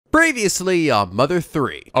Previously on Mother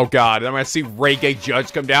 3. Oh god, I'm gonna see Reggae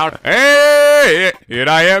Judge come down. Hey, here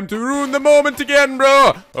I am to ruin the moment again,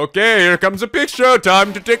 bro. Okay, here comes a picture.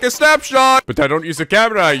 Time to take a snapshot. But I don't use a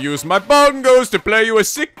camera. I use my bongos to play you a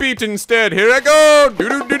sick beat instead. Here I go.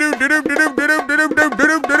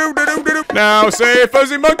 Now say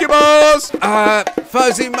fuzzy monkey balls.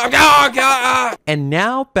 Fuzzy monkey. And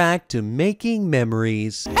now back to making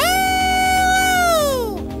memories. The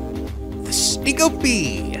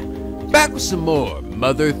NicoB. Back with some more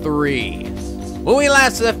Mother 3. When we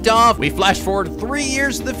last left off, we flashed forward 3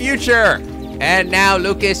 years in the future. And now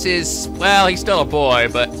Lucas is, well, he's still a boy,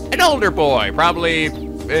 but an older boy, probably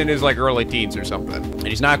in his like early teens or something. And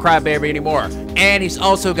he's not a crybaby anymore. And he's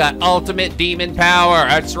also got ultimate demon power.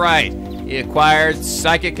 That's right. He acquired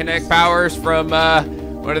psychic connect powers from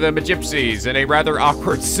one of the Magypsies in a rather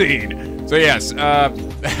awkward scene. So yes,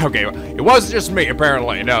 okay, it wasn't just me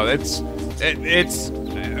apparently. No, it's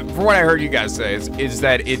from what I heard you guys say, is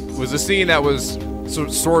that it was a scene that was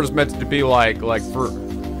sort of meant to be like for,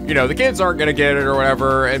 you know, the kids aren't gonna get it or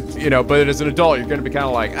whatever, and you know, but as an adult, you're gonna be kind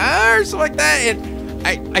of like, or something like that. And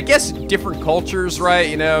I guess different cultures, right?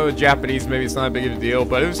 You know, Japanese, maybe it's not a big of a deal,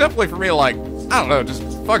 but it was definitely for me like, I don't know, just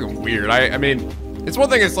fucking weird. I mean, it's one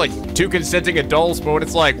thing, it's like two consenting adults, but when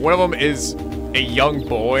it's like one of them is a young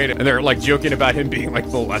boy and they're like joking about him being like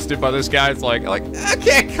molested by this guy, it's like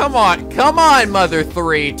okay, come on Mother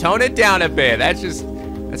 3, tone it down a bit. That's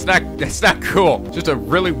not cool. Just a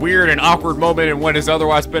really weird and awkward moment in what has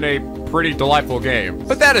otherwise been a pretty delightful game.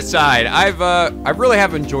 But that aside, I really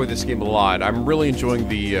have enjoyed this game a lot. I'm really enjoying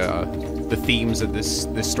the themes that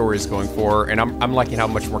this story is going for, and I'm liking how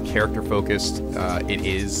much more character focused it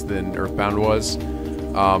is than Earthbound was.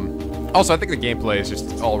 Also, I think the gameplay has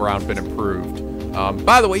just all around been improved.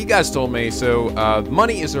 By the way, you guys told me, so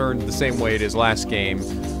money is earned the same way it is last game,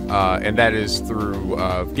 and that is through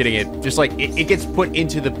getting it, just like, it gets put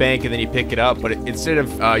into the bank and then you pick it up, but instead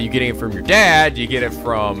of you getting it from your dad, you get it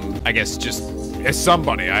from, I guess, just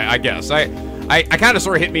somebody, I guess. I kind of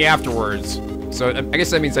sort of hit me afterwards, so I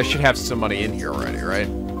guess that means I should have some money in here already, right?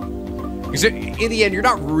 Because in the end, you're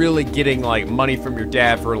not really getting, like, money from your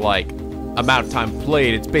dad for, like, amount of time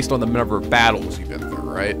played. It's based on the number of battles you've been through,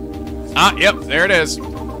 right? Ah, yep, there it is.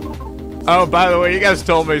 Oh, by the way, you guys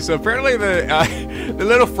told me, so apparently the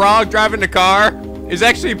little frog driving the car is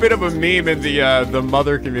actually a bit of a meme in the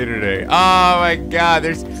Mother community. Oh my god,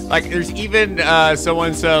 there's even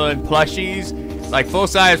someone selling plushies, like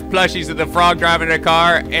full-size plushies of the frog driving the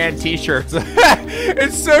car and t-shirts.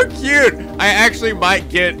 It's so cute. I actually might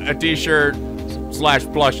get a t-shirt slash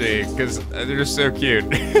plushie, because they're just so cute.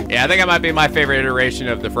 Yeah, I think that might be my favorite iteration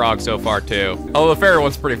of the frog so far, too. Although the fairy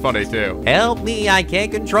one's pretty funny, too. Help me, I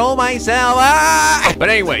can't control myself. Ah! But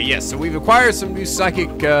anyway, yes, so we've acquired some new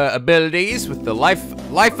psychic abilities with the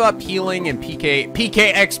life up, healing, and PK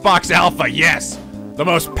Xbox Alpha. Yes, the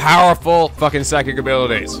most powerful fucking psychic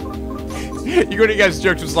abilities. You go to you guys'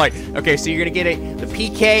 jokes was like, okay, so you're gonna get the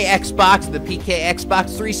PK Xbox, the PK Xbox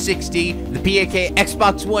 360, the PK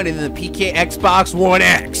Xbox One, and then the PK Xbox One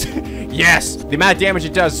X. Yes, the amount of damage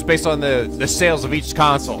it does is based on the sales of each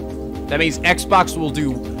console. That means Xbox will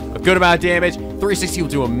do a good amount of damage, 360 will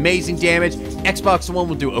do amazing damage, Xbox One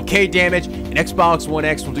will do okay damage, and Xbox One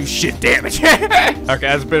X will do shit damage. Okay,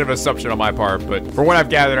 that's a bit of an assumption on my part, but from what I've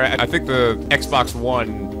gathered, I think the Xbox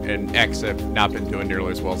One and X have not been doing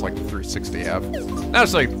nearly as well as like the 360 have. Not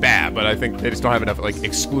necessarily bad, but I think they just don't have enough like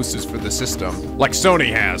exclusives for the system, like Sony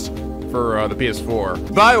has for the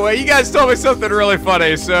PS4. By the way, you guys told me something really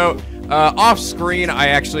funny. So off screen, I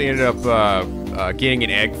actually ended up getting an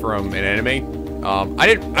egg from an enemy. I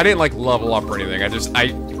didn't like level up or anything.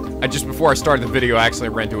 I just before I started the video, I actually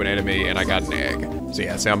ran to an enemy and I got an egg. So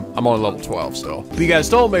yeah, see, I'm on level 12 still. But you guys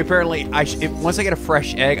told me apparently once I get a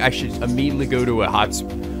fresh egg, I should immediately go to a hot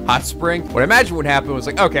spring. What I imagine would happen was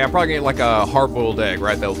like, okay, I'm probably gonna get like a hard-boiled egg,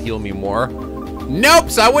 right? That'll heal me more. Nope.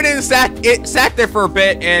 So I went in and sat there for a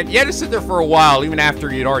bit, and you had to sit there for a while, even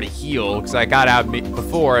after you'd already healed, because I got out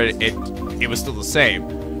before it was still the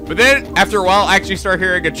same. But then after a while, I actually started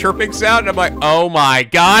hearing a chirping sound, and I'm like, oh my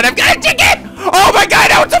god, I've got a chicken! Oh my god,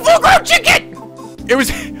 now it's a full-grown chicken! It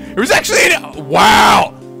was actually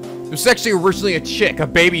wow! It was actually originally a chick, a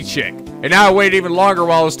baby chick. And now I waited even longer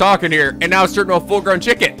while I was talking here, and now it's turned into a full-grown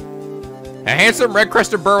chicken. A handsome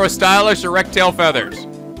red-crested bird with stylish erect tail feathers.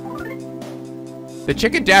 The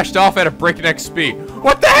chicken dashed off at a breakneck speed.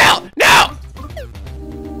 What the hell? No!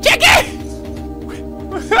 Chicken!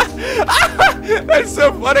 That's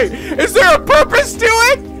so funny. Is there a purpose to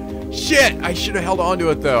it? Shit, I should have held on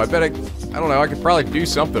to it though. I bet I don't know, I could probably do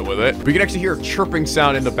something with it. We can actually hear a chirping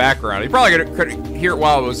sound in the background. You probably could hear it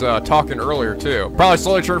while I was talking earlier too. Probably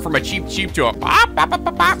slowly turned from a cheep to a pop, pop, pop,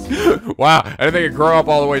 pop, pop. Wow, I didn't think it'd grow up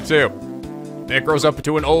all the way too. And it grows up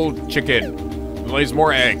into an old chicken, and lays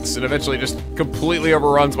more eggs, and eventually just completely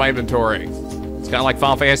overruns my inventory. It's kind of like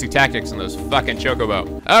Final Fantasy Tactics and those fucking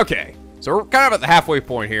chocobo. Okay, so we're kind of at the halfway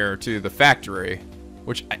point here to the factory.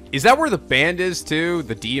 Which, is that where the band is too?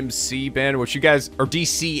 The DMC band, which you guys, or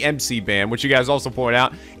DCMC band, which you guys also point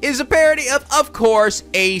out, is a parody of course,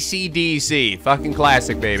 AC/DC. Fucking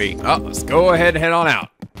classic, baby. Oh, let's go ahead and head on out.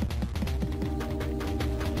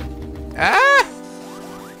 Ah!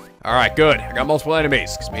 Alright, good. I got multiple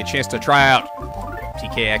enemies. Gives me a chance to try out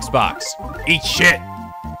PK Xbox. Eat shit!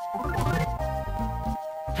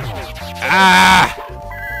 Ah!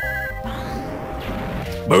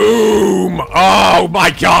 Boom! Oh my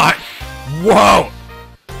god! Whoa!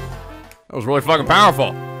 That was really fucking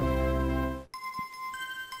powerful.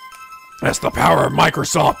 That's the power of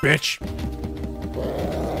Microsoft, bitch!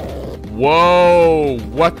 Whoa!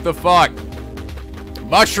 What the fuck?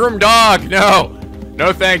 Mushroom dog! No!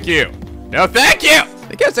 No thank you! No thank you!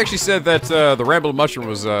 The guys actually said that the Rambled Mushroom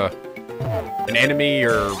was an enemy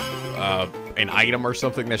or an item or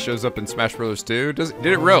something that shows up in Smash Bros. 2? Did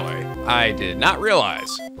it really? I did not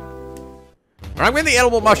realize. When I'm getting the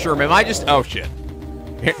edible mushroom, am I just... Oh, shit.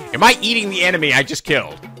 Am I eating the enemy I just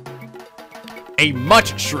killed? A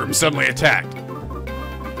mushroom suddenly attacked.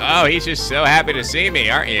 Oh, he's just so happy to see me,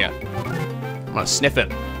 aren't you? I'm gonna sniff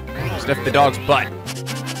him. Sniff the dog's butt.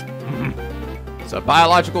 It's a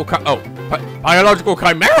biological biological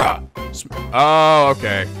chimera! Oh,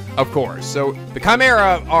 okay. Of course. So the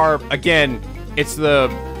Chimera are, again, it's the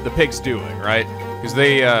pigs doing, right? Because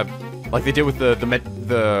they, like they did with the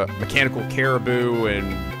mechanical caribou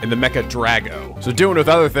and the mecha drago. So doing with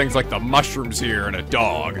other things like the mushrooms here and a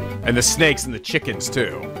dog and the snakes and the chickens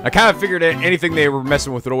too. I kind of figured anything they were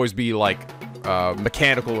messing with would always be like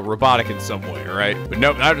mechanical or robotic in some way, right? But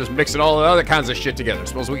nope, I'm just mixing all the other kinds of shit together.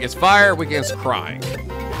 Suppose weak against fire, weak against crying.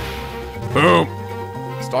 Boom.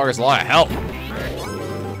 This dog has a lot of help.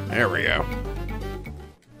 There we go.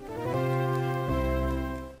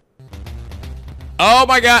 Oh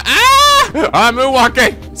my god. Ah! I'm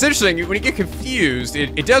moonwalking. It's interesting, when you get confused,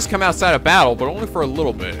 it does come outside of battle, but only for a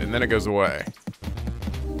little bit, and then it goes away.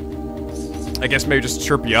 I guess maybe just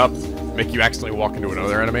chirp you up, make you accidentally walk into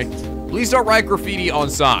another enemy. Please don't write graffiti on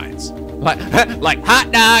signs. Like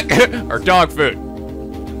hot dog or dog food.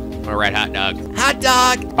 All right, hot dog. Hot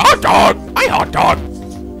dog. Hot dog. I hot dog.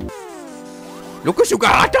 Lucas, you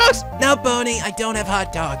got hot dogs? No, Boney, I don't have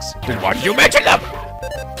hot dogs. Then why did you mention them?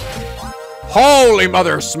 Holy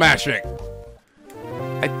mother smashing.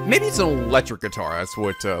 Maybe it's an electric guitar. That's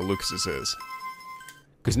what Lucas's is.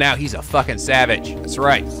 Because now he's a fucking savage. That's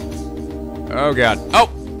right. Oh, God. Oh!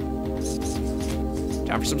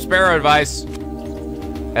 Time for some sparrow advice.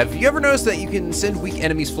 Have you ever noticed that you can send weak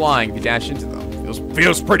enemies flying if you dash into them?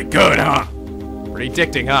 Feels pretty good, huh? Pretty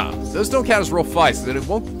addicting, huh? Those don't count as real fights, so that it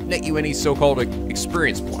won't net you any so-called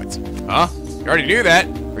experience points. Huh? You already knew that.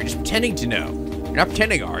 Or you're just pretending to know. You're not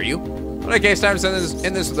pretending, are you? Well, okay, it's time to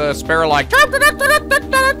end this with a sparrow like...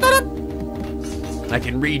 I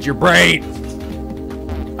can read your brain.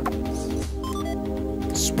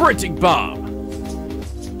 Sprinting bomb.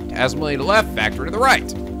 Tasmania to the left, factory to the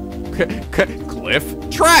right. Cliff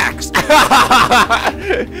tracks.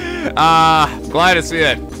 Glad to see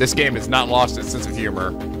it. This game has not lost its sense of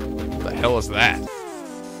humor. What the hell is that?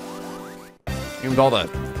 Even with all the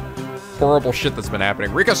horrible shit that's been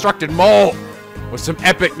happening. Reconstructed mole with some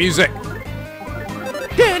epic music.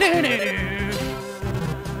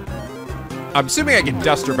 I'm assuming I can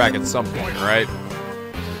dust her back at some point, right?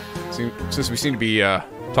 Since we seem to be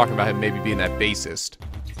talking about him maybe being that bassist.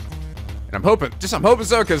 And I'm hoping so,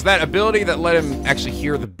 because that ability that let him actually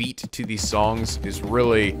hear the beat to these songs is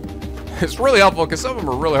really helpful, because some of them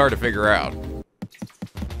are really hard to figure out.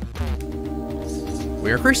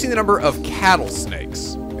 We are increasing the number of cattle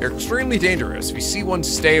snakes. They're extremely dangerous. If you see one,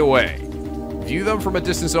 stay away. View them from a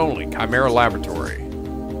distance only. Hal Laboratory.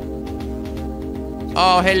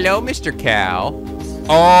 Oh, hello, Mr. Cow.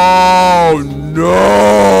 Oh,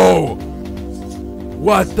 no!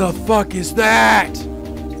 What the fuck is that?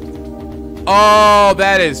 Oh,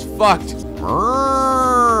 that is fucked.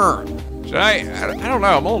 Should I don't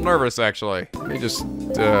know. I'm a little nervous, actually. Let me just,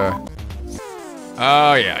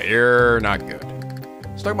 Oh, yeah, you're not good.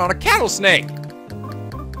 Let's talk about a cattle snake.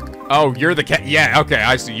 Oh, you're the cat. Yeah, okay,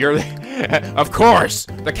 I see. You're the... Of course,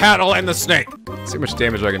 the cattle and the snake. Let's see how much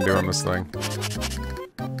damage I can do on this thing.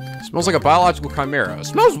 Smells like a biological chimera.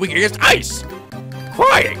 Smells weak against ice.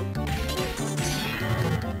 Crying.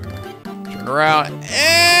 around.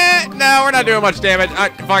 No, we're not doing much damage.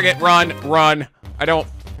 Fuck it, run. I don't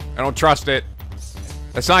trust it.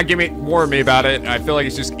 That's not warn me about it. I feel like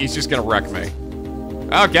he's just gonna wreck me.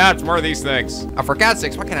 Oh god, it's more of these things. Oh, for God's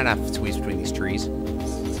sakes, why can't I not squeeze between these trees?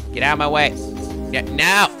 Get out of my way. Yeah,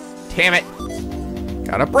 no! Damn it.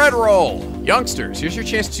 Got a bread roll. Youngsters, here's your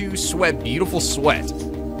chance to sweat beautiful sweat.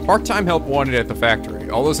 Part-time help wanted at the factory.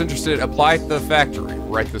 All those interested, apply at the factory.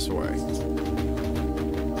 Right this way.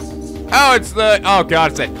 Oh, oh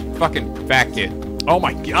god, it's that fucking fat kid. Oh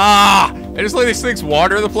my god. I just let these things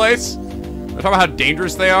water the place. I talk about how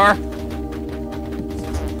dangerous they are.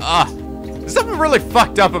 There's something really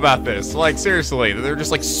fucked up about this. Like, seriously, they're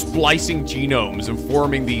just like splicing genomes and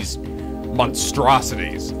forming these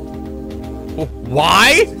monstrosities.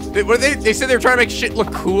 Why? They said they were trying to make shit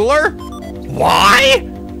look cooler? Why?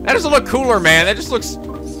 That doesn't look cooler, man. That just looks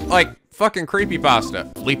like fucking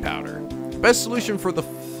creepypasta. Flea powder. Best solution for the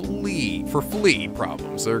flea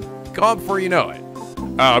problems. They're gone before you know it.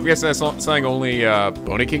 I'm guessing that's something only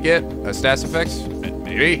Bonnie can get? Stats effects?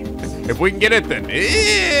 Maybe. If we can get it, then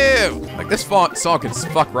ew! Like, this song can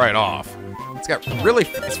fuck right off. It's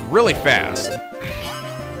really fast.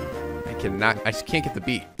 I just can't get the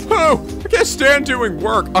beat. Oh, I can't stand doing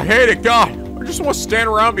work. I hate it, God. I just want to stand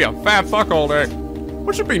around and be a fat fuck all day.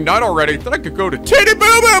 What should be night already? Then I could go to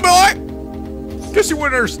Titiboo, boy! Guess you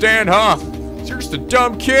wouldn't understand, huh? You're just a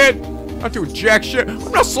dumb kid. Not doing jack shit.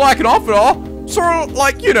 I'm not slacking off at all. Sort of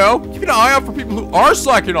like, you know, keeping an eye out for people who are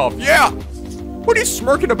slacking off. Yeah. What are you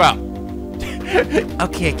smirking about?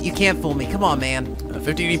 Okay, you can't fool me. Come on, man.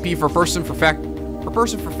 50 DP for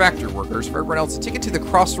factory workers. For everyone else, the ticket to the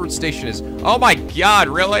crossroads station is. Oh my god,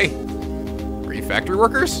 really? Are you factory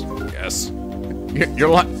workers? Yes. You're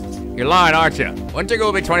lying, aren't you? One ticket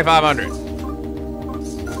will be 2,500.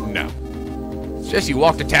 No. It's just you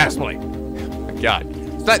walked to Tasmany. Oh my god.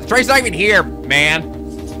 Trey's not even here, man.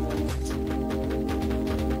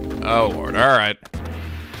 Oh lord, alright.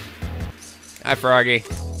 Hi, Froggy.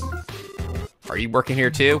 Are you working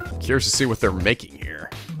here too? Curious to see what they're making here.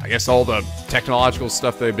 I guess all the technological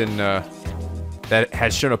stuff they've been, that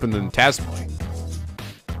has shown up in the Tasmany.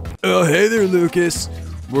 Oh, hey there, Lucas.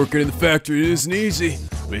 Working in the factory isn't easy.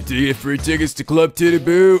 Wait till you get free tickets to Club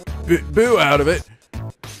Titiboo. Boo out of it.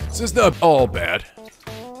 This is not all bad.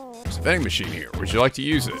 There's a vending machine here. Would you like to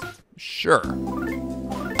use it? Sure.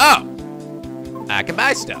 Oh! I can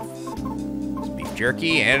buy stuff. Beef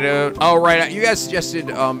jerky and, oh, right, you guys suggested,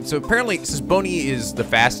 so apparently, since Bonnie is the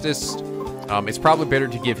fastest, it's probably better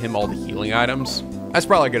to give him all the healing items. That's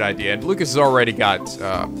probably a good idea. And Lucas has already got,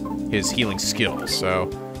 his healing skills, so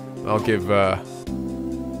I'll give,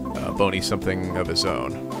 Bonnie something of his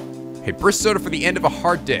own. Hey, brisk soda for the end of a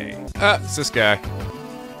hard day. It's this guy.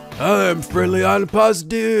 I'm friendly island pause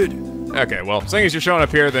dude. Okay, well, seeing as you're showing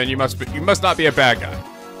up here, then you must not be a bad guy.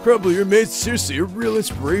 Probably your mate's seriously a real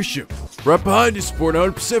inspiration. Right behind you, sport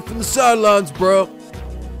 100% from the sidelines, bro.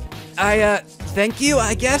 Thank you,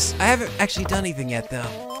 I guess. I haven't actually done anything yet, though.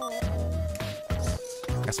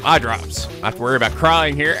 Got some eye drops. Not have to worry about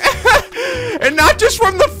crying here. And not just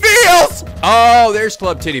from the fields! Oh, there's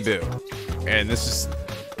Club Titiboo. And this is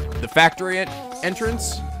the factory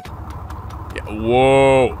entrance. Yeah,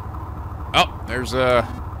 whoa. Oh, there's,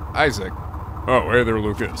 Isaac. Oh, hey there,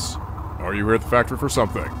 Lucas. Are you here at the factory for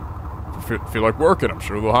something? If you feel like working, I'm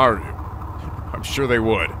sure they'll hire you. I'm sure they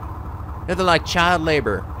would. Nothing like child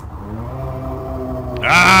labor.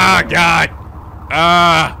 Ah, God!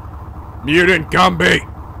 Ah! Mutant Gumby!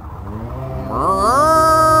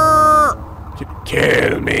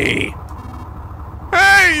 Kill me!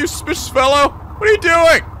 Hey, you suspicious fellow! What are you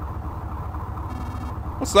doing?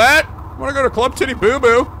 What's that? Wanna go to Club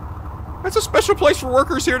Titiboo? That's a special place for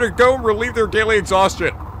workers here to go and relieve their daily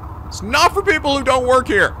exhaustion. It's not for people who don't work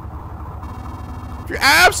here. If you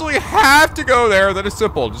absolutely have to go there, then it's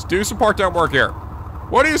simple. Just do some part-time work here.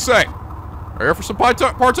 What do you say? Are you here for some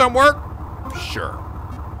part-time work? Sure.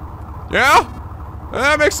 Yeah?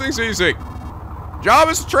 That makes things easy. Job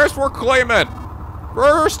is to transport claymen.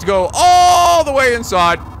 First, go all the way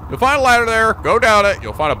inside. You'll find a ladder there. Go down it.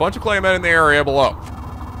 You'll find a bunch of claymen in the area below.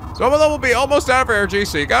 Some of them will be almost out of energy,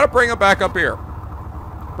 so you gotta bring them back up here.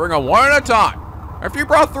 Bring them one at a time. After you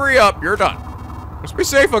brought 3 up, you're done. Just be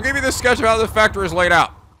safe. I'll give you this sketch of how the factory is laid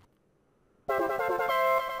out.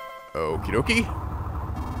 Okie dokie.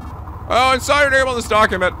 Oh, and sign your name on this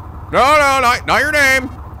document. No, not your name.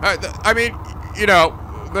 I mean, you know,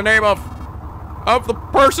 the name of the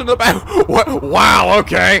person in the back. What? Wow,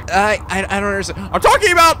 okay. I don't understand. I'm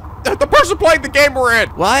talking about the person playing the game we're in.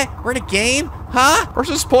 What? We're in a game? Huh?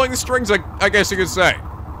 Person's pulling the strings, I guess you could say.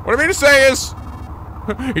 What I mean to say is,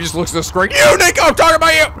 He just looks at the screen. You, Nico, I'm talking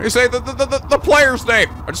about you! You say the player's name.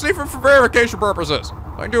 I just need for verification purposes.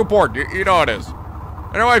 I can do a board. You know how it is.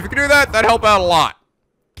 Anyway, if you can do that, that'd help out a lot.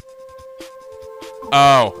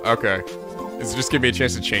 Oh, okay. Does it just give me a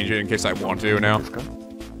chance to change it in case I want to now?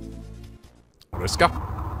 Let's go.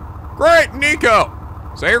 Great, Nico!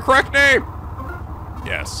 Say your correct name.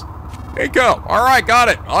 Yes. Nico. Alright, got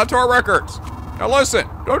it. On to our records. Now listen,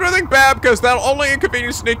 don't do anything bad because that'll only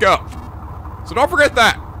inconvenience Nico. So don't forget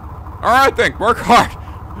that. Alright then, work hard.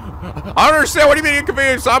 I don't understand what you mean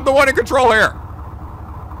inconvenience. I'm the one in control here.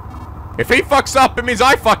 If he fucks up, it means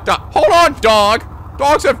I fucked up. Hold on, dog.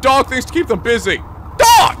 Dogs have dog things to keep them busy.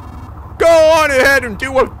 Dog! Go on ahead and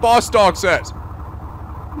do what Boss Dog says.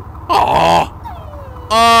 Aww.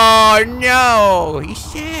 Oh, no. He's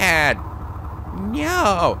sad.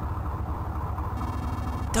 No.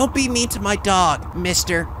 Don't be mean to my dog,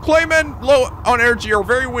 mister. Claymen low on energy are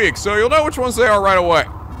very weak, so you'll know which ones they are right away.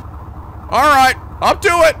 Alright, up to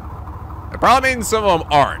it. It probably means some of them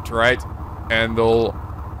aren't, right? And they'll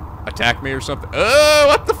attack me or something. Oh,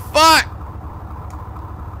 what the fuck?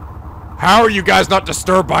 How are you guys not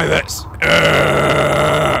disturbed by this?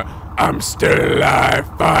 I'm still alive,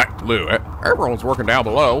 fuck. Lou, everyone's working down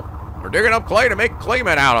below. They're digging up clay to make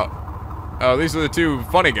claymen out of. Oh, these are the two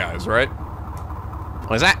funny guys, right?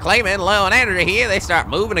 Was that clayman low on energy here? They start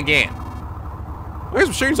moving again. These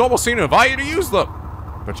machines almost seem to invite you to use them.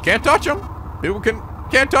 But you can't touch them. People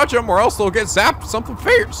can't touch them or else they'll get zapped something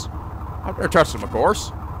fierce. I've never touched them, of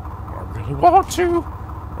course. I really want to.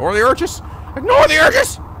 Ignore the urges. Ignore the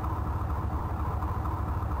urges!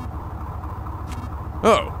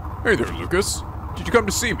 Oh, hey there, Lucas. Did you come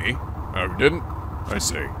to see me? Oh, you didn't? I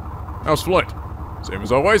see. How's Flint? Same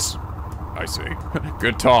as always? I see.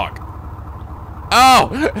 Good talk. Oh,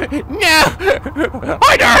 no!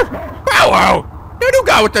 Hi there! Hello! The new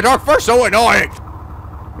guy with the dark fur's so annoying.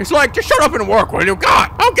 He's like, just shut up and work, will you?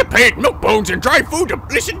 God, I'll get paid milk bones and dry food to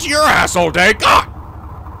listen to your ass all day. God!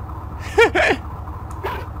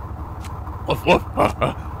 Woof, woof.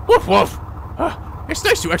 Woof, woof. It's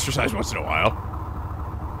nice to exercise once in a while.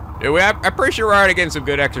 Yeah, I'm pretty sure we're already getting some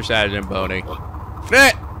good exercise in, Boney.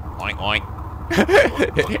 Oink, oink.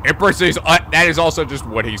 That is also just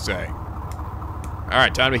what he's saying. All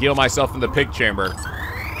right, time to heal myself in the pig chamber.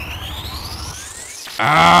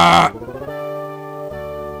 Ah!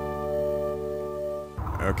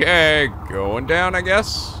 Okay, going down, I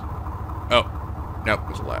guess. Oh, nope,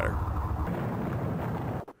 there's a ladder.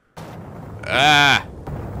 Ah!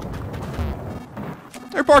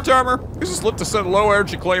 Hey, part-timer. Use this lift to send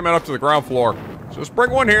low-energy claymen up to the ground floor. So just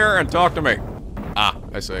bring one here and talk to me. Ah,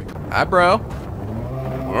 I see. hi, bro.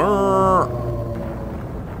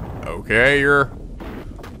 Okay, you're...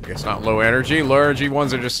 I guess not low energy. Low energy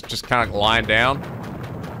ones are just kind of lying down.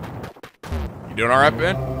 You doing all right,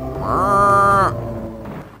 Ben?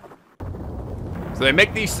 So they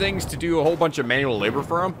make these things to do a whole bunch of manual labor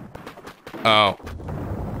for them? Oh.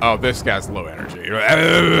 Oh, this guy's low energy.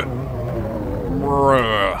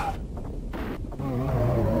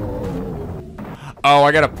 Oh,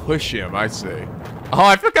 I gotta push him, I see. Oh,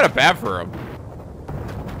 I feel kind of bad for him.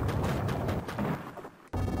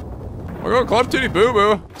 We're going to Club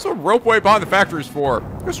Titiboo. That's what ropeway behind the factory's for.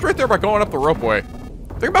 Go straight there by going up the ropeway.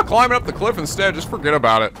 Think about climbing up the cliff instead, just forget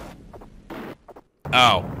about it.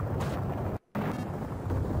 Oh.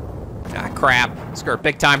 Ah, crap. Skirt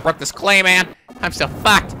big time, broke this clay, man. I'm so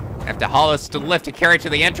fucked. I have to haul this to the lift to carry it to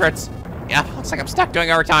the entrance. Yeah, looks like I'm stuck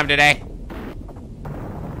doing overtime today.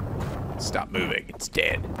 Stop moving, it's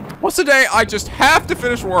dead. Once a day, I just have to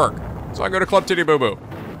finish work. So I go to Club Titiboo.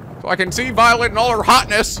 So I can see Violet in all her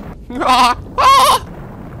hotness. Oh,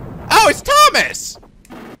 it's Thomas!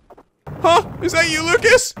 Huh? Is that you,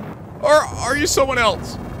 Lucas? Or are you someone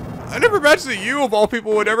else? I never imagined that you, of all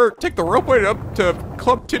people, would ever take the ropeway up to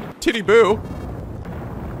Club Titiboo.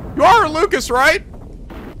 You are Lucas, right?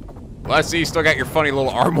 Well, I see you still got your funny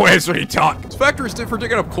little arm waves when you talk. This factory's for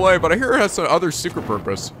digging up clay, but I hear it has some other secret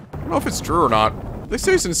purpose. I don't know if it's true or not. They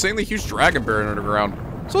say it's an insanely huge dragon buried underground.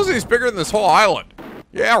 Supposedly he's bigger than this whole island.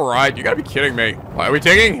 Yeah, right. You gotta be kidding me. Why are we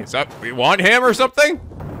digging? Is that we want him or something?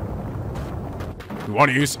 We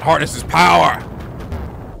want to harness his power.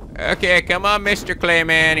 Okay, come on, Mr.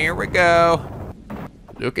 Clayman. Here we go.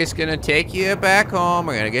 Lucas gonna take you back home.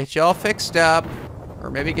 We're gonna get you all fixed up. Or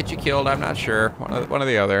maybe get you killed. I'm not sure. One or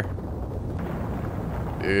the other.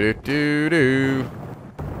 Do-do-do-do.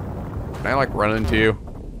 Can I, like, run into you?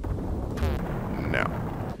 No.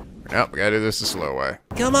 Nope, we gotta do this the slow way.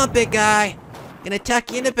 Come on, big guy. Gonna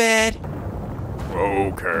tuck you into bed.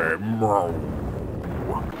 Okay.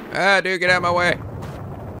 Ah, dude, get out of my way.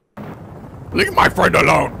 Leave my friend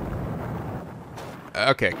alone.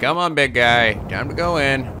 Okay, come on, big guy. Time to go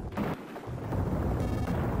in.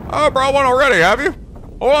 Oh, brought one already, have you?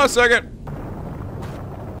 Hold on a second.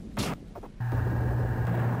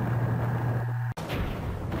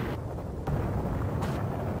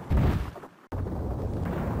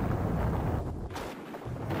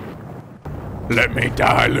 Let me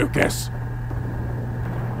die, Lucas.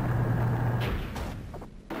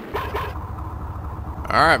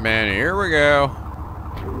 All right, man, here we go.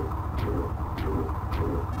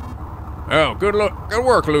 Oh, good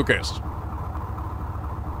work, Lucas.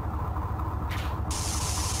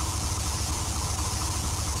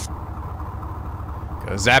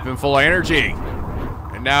 Zap him full of energy.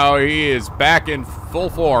 And now he is back in full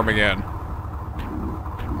form again.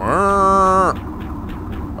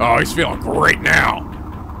 Oh, he's feeling great now.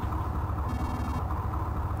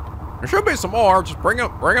 There should be some more. Just bring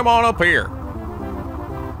him on up here.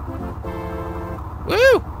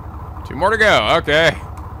 Woo! 2 more to go. Okay.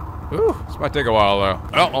 Ooh, this might take a while though.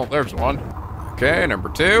 Oh, there's one. Okay, number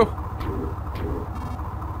 2.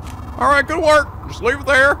 All right, good work. Just leave it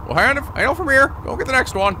there. We'll handle from here. Go get the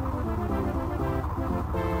next one.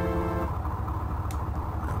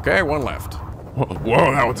 Okay, 1 left.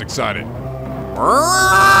 Whoa, that one's excited.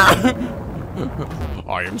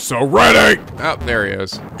 I am so ready. Oh, there he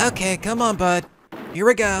is. Okay, come on, bud. Here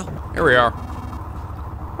we go. Here we are.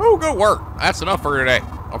 Oh, good work. That's enough for today.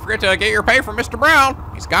 Don't forget to get your pay from Mr. Brown.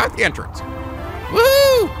 He's got the entrance.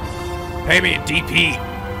 Woo! Pay me in DP.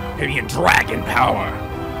 Pay me in dragon power.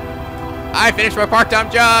 I finished my part-time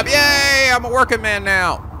job. Yay! I'm a working man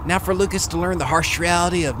now. Now for Lucas to learn the harsh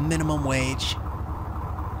reality of minimum wage.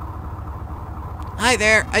 Hi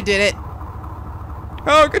there, I did it.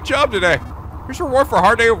 Oh, good job today. Here's your reward for a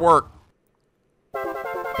hard day of work.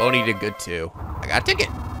 Boney did good too. I got a ticket.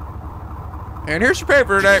 And here's your pay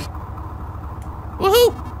for today.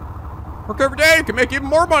 Woohoo! Work every day can make even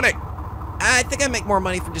more money. I think I make more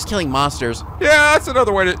money from just killing monsters. Yeah, that's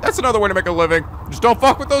another way to make a living. Just don't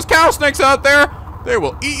fuck with those cow snakes out there. They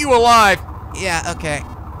will eat you alive. Yeah, okay.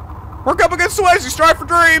 Work up against the ways you strive for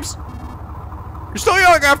dreams. You're still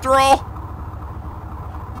young after all.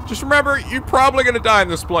 Just remember, you're probably gonna die in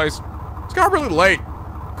this place. It's got really late.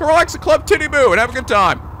 Go relax at Club Titiboo and have a good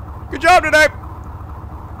time. Good job today.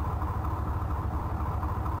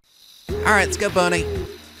 All right, let's go, Boney.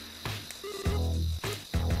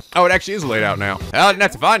 Oh, it actually is laid out now. I didn't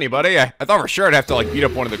have to find anybody. I thought for sure I'd have to like beat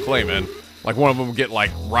up one of the claymen. Like one of them would get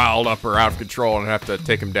like riled up or out of control and I'd have to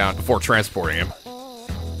take him down before transporting him.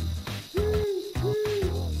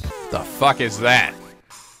 The fuck is that?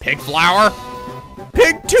 Pig flour?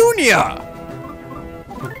 Pigtunia!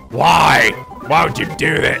 Why? Why would you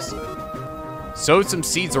do this? Sowed some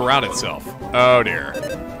seeds around itself. Oh dear.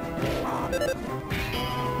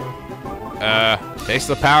 Taste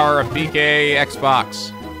the power of PK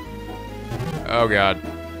Xbox. Oh god.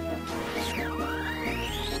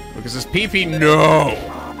 Lucas says PP, no!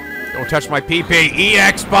 Don't touch my PP,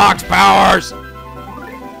 Xbox powers!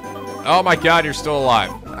 Oh my god, you're still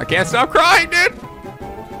alive. I can't stop crying, dude!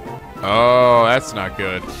 Oh, that's not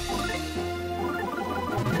good.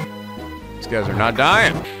 These guys are not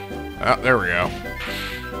dying. Oh, there we go.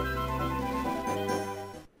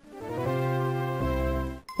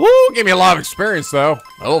 Woo, gave me a lot of experience though.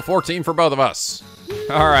 Level 14 for both of us.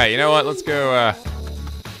 All right, you know what? Let's go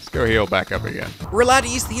heal back up again. We're allowed to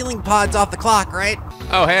use the healing pods off the clock, right?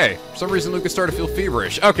 Oh, hey. For some reason, Lucas started to feel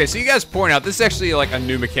feverish. Okay, so you guys point out, this is actually like a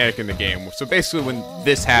new mechanic in the game. So basically, when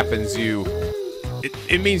this happens,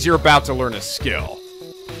 it means you're about to learn a skill.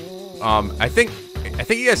 I think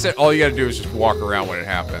you guys said all you gotta do is just walk around when it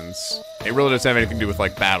happens. It really doesn't have anything to do with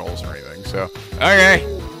like battles or anything, so. Okay.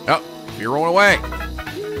 Oh, you're rolling away.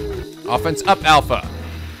 Offense up, Alpha.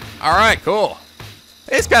 All right, cool.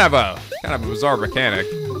 It's kind of a bizarre mechanic.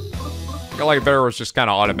 I feel like it better was just kind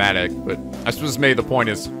of automatic, but I suppose maybe the point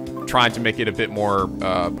is trying to make it a bit more,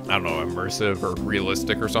 I don't know, immersive or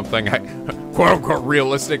realistic or something. Quote unquote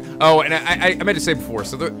realistic. Oh, and I meant to say before,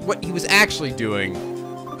 so what he was actually doing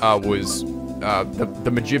was,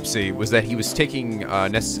 the Magypsy was that he was taking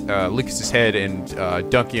Lucas's head and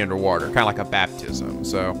dunking underwater, kind of like a baptism,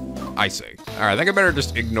 so I see. All right, I think I better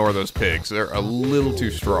just ignore those pigs. They're a little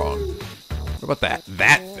too strong. What about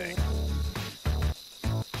that thing?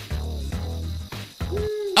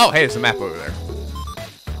 Oh, hey, there's a map over there.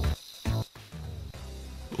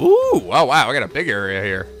 Ooh, oh wow, I got a big area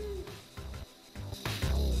here.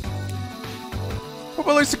 What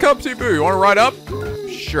about Lisa Club Titiboo? You want to ride up?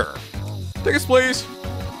 Sure. Tickets, please.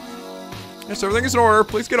 Yes, everything is in order.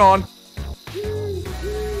 Please get on.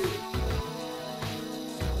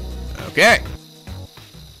 Okay.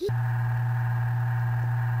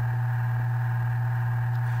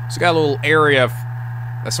 It's got a little area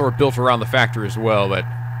that's sort of built around the factory as well, that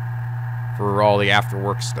for all the after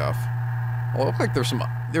work stuff. Well, it looked like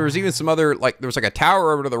there was even some other, like, there was like a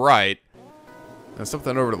tower over to the right and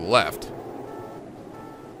something over to the left.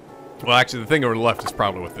 Well, actually, the thing over to the left is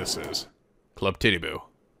probably what this is. Club Titiboo.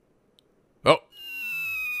 Oh. Look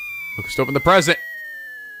who's opened the present.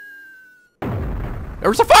 There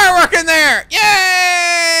was a firework in there!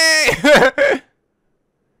 Yay!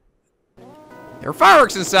 There were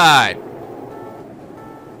fireworks inside.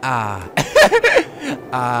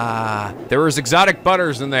 There was exotic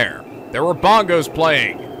butters in there. There were bongos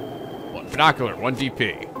playing. One binocular, 1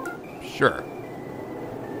 DP. Sure.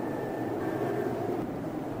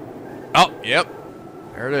 Oh, yep.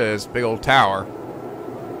 There it is. Big old tower.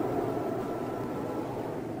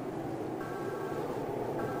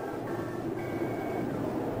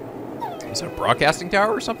 Is it a broadcasting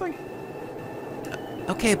tower or something?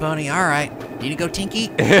 Okay, Boney, all right. Need to go, Tinky?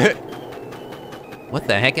 What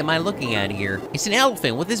the heck am I looking at here? It's an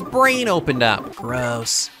elephant with his brain opened up.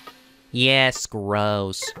 Gross. Yes,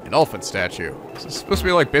 gross. An elephant statue. Is this supposed to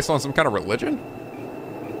be like based on some kind of religion?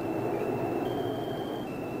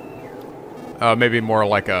 Maybe more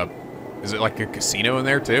like a... Is it like a casino in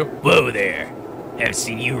there too? Whoa there. Haven't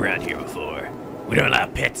seen you around here before. We don't allow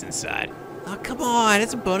pets inside. Oh, come on.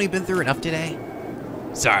 Hasn't Boney been through enough today?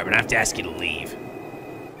 Sorry, but I have to ask you to leave.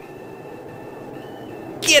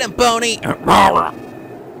 Get him, Boney! Come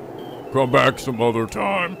back some other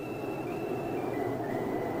time.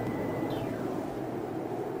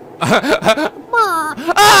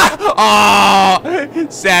 Oh,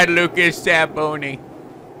 sad Lucas, sad Boney.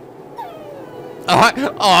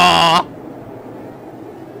 Aw.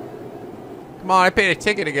 Come on, I paid a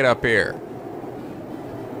ticket to get up here.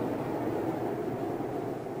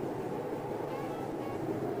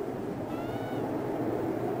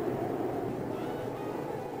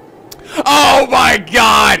 Oh my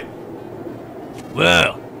God!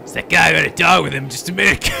 Whoa, is that guy got a dog with him just a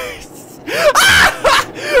minute ago?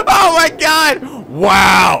 Oh my God!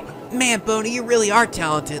 Wow! Man, Boney, you really are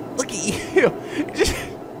talented. Look at you.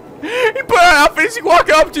 He put on outfits, he walk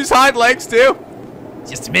up to his hind legs too.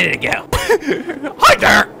 Just a minute ago. Hi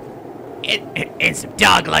there! And some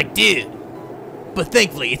dog-like dude. But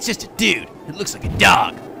thankfully, it's just a dude. It looks like a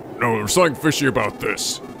dog. No, there's something fishy about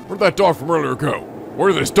this. Where'd that dog from earlier go? Where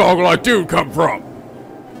did this dog-like dude come from?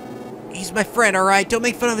 He's my friend, all right? Don't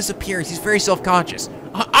make fun of his appearance. He's very self-conscious.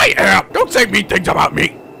 I am! Don't say mean things about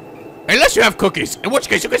me! Unless you have cookies, in which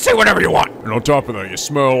case you can say whatever you want. And on top of that, you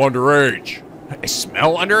smell underage. I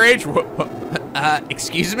smell underage?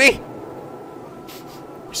 Excuse me?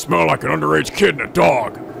 You smell like an underage kid and a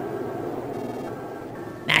dog.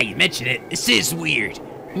 Now you mention it, this is weird.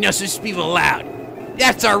 No such people allowed.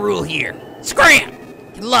 That's our rule here. Scram!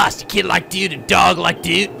 Get lost, you kid-like dude and dog-like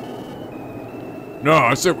dude. No,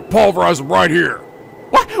 I said we pulverize them right here.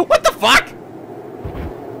 What the fuck?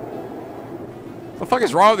 What the fuck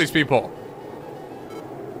is wrong with these people?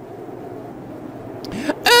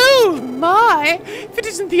 Oh my! If it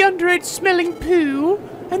isn't the underage smelling poo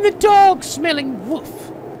and the dog smelling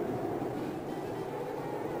woof.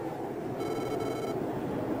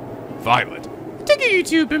 Violet. I take it you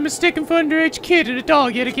two have been mistaken for underage kid and a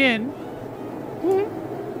dog yet again.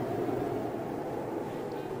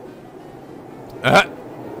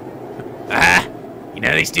 You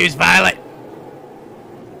know these dudes, Violet?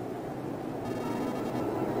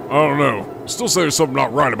 I don't know. Still say there's something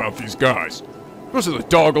not right about these guys. Especially the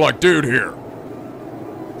dog-like dude here.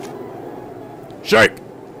 Shake!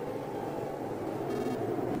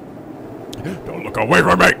 Don't look away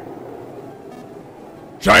from me!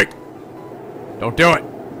 Shake! Don't do it.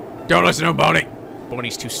 Don't listen to him, Boney.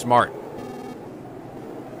 Boney's too smart.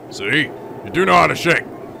 See? You do know how to shake.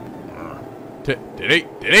 Did he?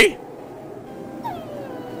 Did he?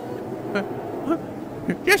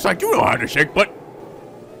 Yes, I do know how to shake, but...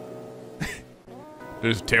 Did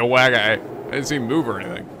his tail wag? I didn't see him move or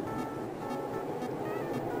anything.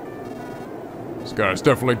 This guy's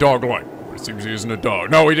definitely dog-like, but it seems he isn't a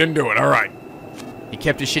dog. No, he didn't do it, alright. He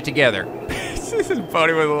kept his shit together. This is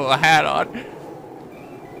Boney with a little hat on.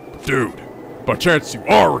 Dude, by chance you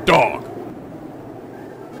are a dog.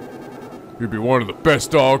 You'd be one of the best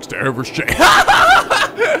dogs to ever shake.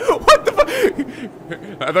 What the fuck?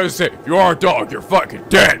 I thought you said, if you are a dog, you're fucking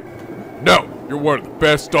dead. No, you're one of the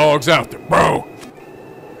best dogs out there, bro.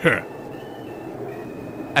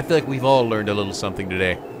 I feel like we've all learned a little something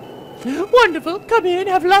today. Wonderful. Come in,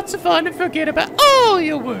 have lots of fun, and forget about all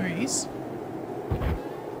your worries.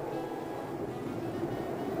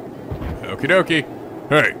 Okie dokie.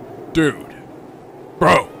 Hey, dude.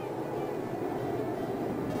 Bro.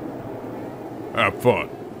 Have fun.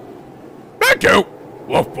 Me too.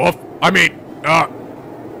 Woof, woof. I mean,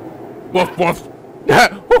 woof, woof.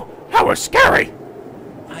 That was scary.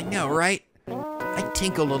 I know, right? I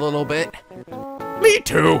tinkled a little bit. Me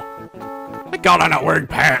too. Thank God I'm not wearing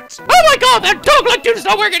pants. Oh my god, that dog-like dude is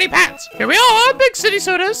not wearing any pants! Here we are, Big City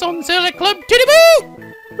Sodas on sale at Club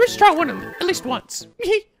Titiboo! Let's try one of them, at least once.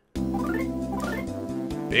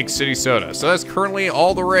 Big City Soda. So that's currently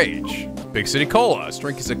all the rage. Big City Cola. This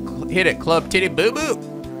drink is a hit at Club Titiboo.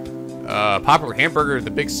 Popular hamburger in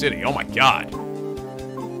the big city. Oh my god.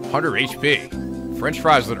 100 HP. French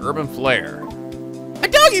fries with an urban flair. A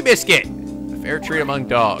doggy biscuit. A fair treat among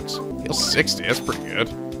dogs. Heals 60. That's pretty good.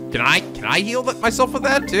 Can I heal myself with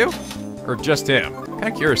that too? Or just him? Kind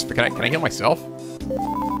of curious. Can I heal myself?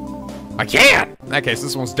 I can! In that case,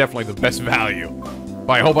 this one's definitely the best value.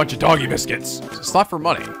 Buy a whole bunch of doggy biscuits. It's not for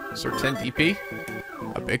money. Sir 10 DP.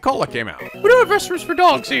 A big cola came out. We don't have restrooms for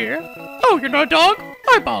dogs here. Oh, you're not a dog?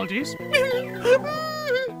 My apologies. Oh,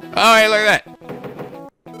 hey, look at that.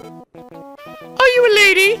 Are you a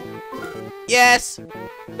lady? Yes.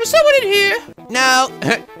 There's someone in here. No.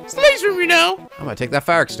 It's the ladies' room, you know. I'm gonna take that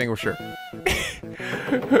fire extinguisher.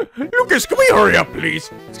 Lucas, can we hurry up, please?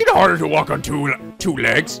 It's getting harder to walk on two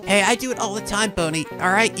legs. Hey, I do it all the time, Boney.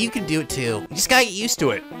 All right, you can do it too. You just gotta get used to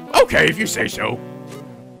it. Okay, if you say so.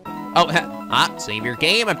 Oh, save your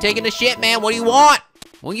game. I'm taking the shit, man. What do you want?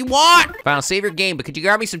 What do you want? Fine, save your game, but could you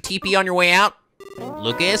grab me some TP on your way out?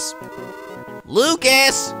 Lucas?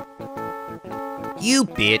 Lucas! You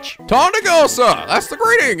bitch. Tonagaosa! That's the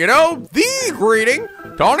greeting, you know? The greeting!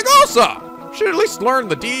 Tonagaosa! Should at least learn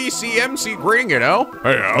the DCMC greeting, you know?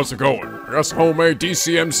 Hey, how's it going? I got some homemade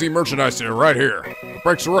DCMC merchandise here right here. If it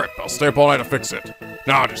breaks a rip, I'll stay up all night to fix it.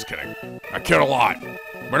 Nah, just kidding. I kid a lot.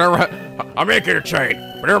 Whenever I'm making a chain.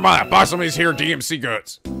 But never mind, I bought some of these here DMC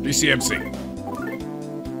goods. DCMC.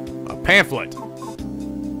 A pamphlet.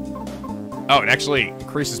 Oh, it actually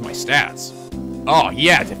increases my stats. Oh,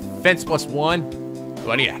 yeah, defense +1.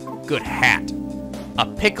 Oh, I need a good hat. A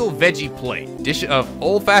pickle veggie plate. Dish of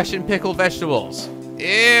old-fashioned pickled vegetables.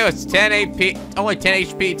 Ew, it's 10 AP. Only 10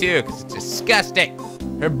 HP too, because it's disgusting.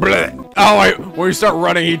 Bleh. Oh, wait, when you start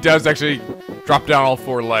running, he does actually drop down all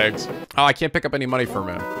 4 legs. Oh, I can't pick up any money from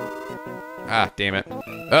him. Ah, damn it.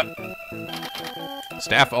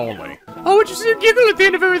 Staff only. Oh, would you see a giggle at the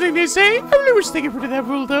end of everything they say? I really wish they get rid of that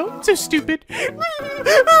rule, though. It's so stupid.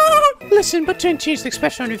 Listen, but don't change the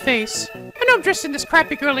expression on your face. I know I'm dressed in this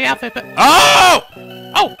crappy girly outfit, but... Oh!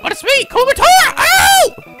 Oh, but it's me, Kumatora!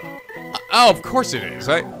 Oh! Oh, of course it is.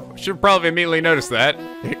 I should probably immediately notice that.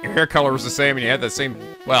 Your hair color was the same and you had that same...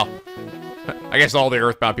 Well, I guess all the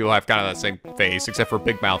Earthbound people have kind of that same face, except for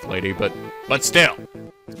Big Mouth Lady, but still.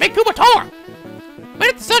 It's me, Kumatora! But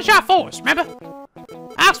at the Sunshine Forest, remember?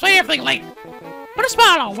 I'll explain everything later. Put a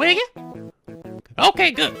smile on, will you?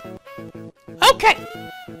 Okay, good. Okay.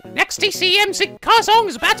 Next DCMC car song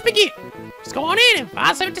is about to begin. Just go on in and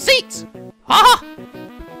find 70 seats. Ha!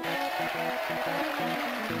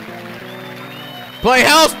 Play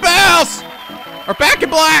House Bells! Or Back in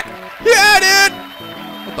Black! Yeah, dude!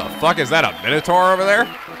 What the fuck, is that a Minotaur over there?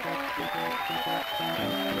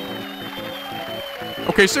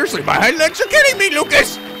 Okay, seriously, my hind legs are kidding me,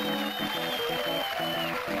 Lucas!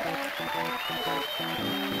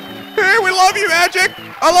 Hey, we love you, Magic!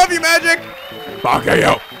 I love you, Magic!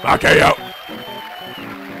 Bakeo! Bakeo!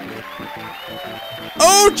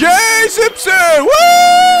 OJ Simpson!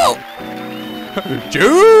 Woo!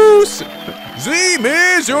 Juice!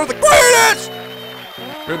 Z-Miz, you're the greatest!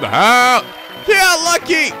 In the house! Yeah,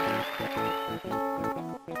 lucky!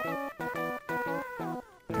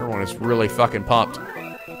 Everyone is really fucking pumped.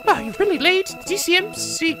 Wow, you're really late. The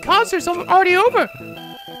DCMC concert's already over.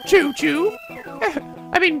 Choo choo.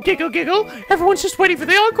 I mean, giggle giggle. Everyone's just waiting for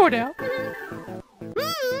the encore now.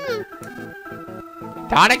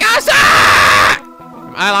 Tonagaosa!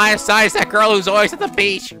 My line of sight is that girl who's always at the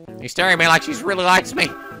beach. She's staring at me like she really likes me.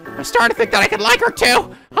 I'm starting to think that I could like her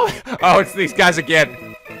too. Oh, it's these guys again.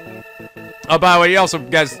 Oh, by the way,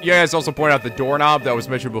 you guys also point out the doorknob that was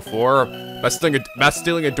mentioned before. About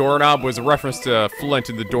stealing a doorknob was a reference to Flint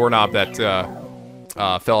and the doorknob that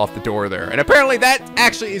fell off the door there. And apparently that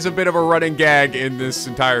actually is a bit of a running gag in this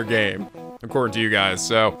entire game, according to you guys.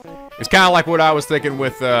 So it's kind of like what I was thinking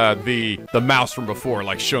with the mouse from before,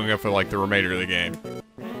 like showing up for like the remainder of the game.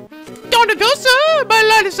 Tonagaosa! My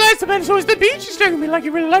line of sight's the man who's always at the beach. He's staring at me like he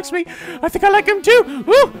really likes me. I think I like him too.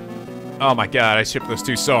 Woo! Oh my god, I shipped those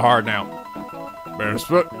two so hard now. Man,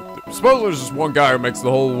 suppose there's just one guy who makes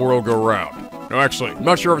the whole world go round. No, actually, I'm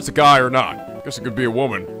not sure if it's a guy or not. Guess it could be a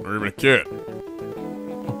woman, or even a kid.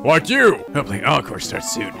 Like you! Hopefully, encore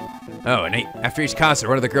starts soon. Oh, and after each concert,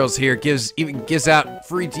 one of the girls here even gives out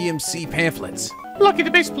free DMC pamphlets. Lucky the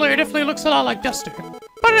bass player definitely looks a lot like Duster.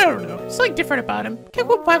 But I don't know, something different about him. Can't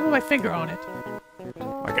quite put my finger on it.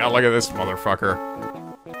 My God, look at this motherfucker.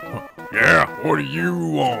 Yeah, what do you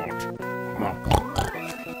want?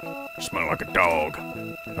 Smell like a dog.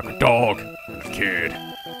 Like a dog and a kid.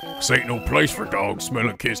 This ain't no place for dogs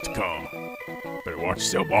smelling kids to come. Better watch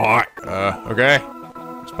yourself, boy. Okay.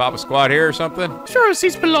 Just pop a squat here or something? Sure,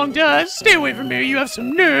 seats belong to us. Stay away from here, you have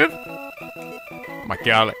some nerve. Oh my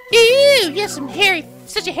God. Ew, you have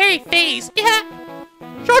such a hairy face. Yeah.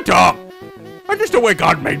 Shut up! I'm just the way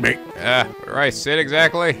God made me. Where do I sit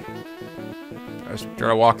exactly? I was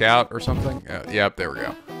trying to walk out or something? Yep, there we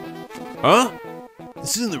go. Huh?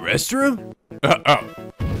 This is in the restroom?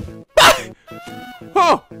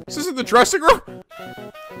 Oh, is this in the dressing room?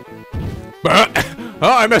 Oh,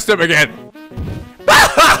 I messed up again.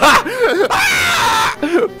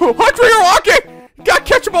 Watch where you're walking! You got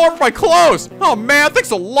ketchup all over my clothes! Oh man,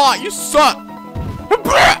 thanks a lot, you suck!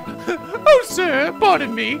 Oh, sir,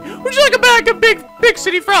 pardon me. Would you like a bag of big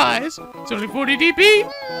city fries? It's only 40 DP.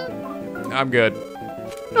 I'm good.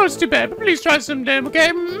 No, it's too bad, but please try some damn,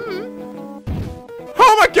 okay?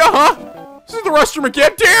 Oh my God, huh? This is the restroom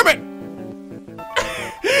again, damn it!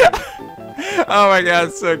 Oh my God,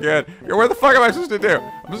 it's so good. Where the fuck am I supposed to do?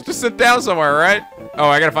 I'm supposed to sit down somewhere, right? Oh,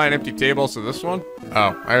 I gotta find an empty table, so this one?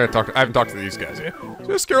 Oh, I haven't talked to these guys yet. So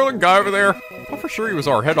this scary-looking guy over there, I thought for sure he was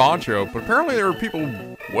our head honcho, but apparently there were people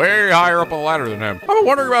way higher up on the ladder than him. I've been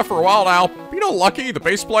wondering about it for a while now. You know Lucky, the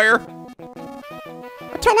bass player?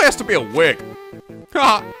 That totally has to be a wig.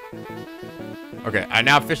 Ha! Okay, I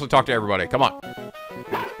now officially talk to everybody. Come on.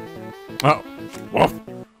 Oh, well,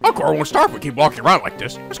 our car won't start if we keep walking around like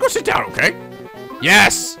this. Let's go sit down, okay?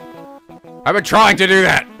 Yes! I've been trying to do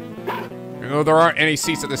that. You know, there aren't any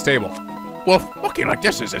seats at this table. Well, walking like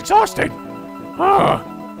this is exhausting.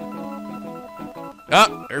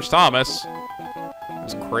 Oh, there's Thomas.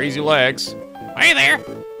 His crazy legs. Hey there.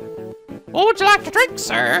 What would you like to drink,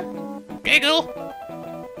 sir? Giggle.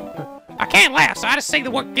 I can't laugh, so I just say the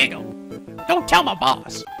word giggle. Don't tell my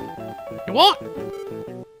boss. You want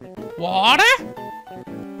water?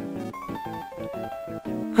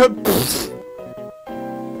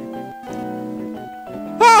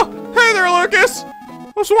 Oh, hey there, Lucas.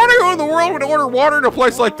 I was wondering who in the world would order water in a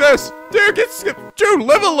place like this. Dude, dude,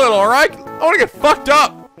 live a little, all right? I want to get fucked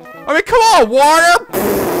up. I mean, come on, water.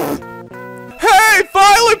 Hey,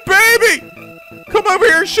 Violet baby. Come over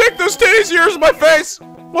here and shake those titties of yours in my face.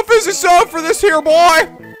 What fizzy soda for this here boy?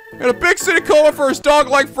 And a big city cola for his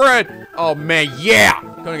dog-like friend. Oh, man, yeah.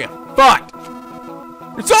 Gonna get fucked.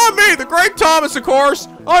 It's on me, the great Thomas, of course.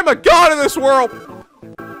 I'm a god in this world.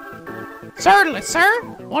 Certainly, sir.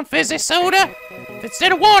 One fizzy soda,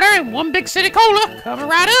 instead of water, and one big city cola. Coming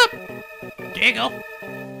right up. Giggle.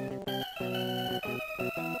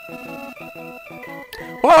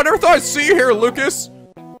 Oh, I never thought I'd see you here, Lucas.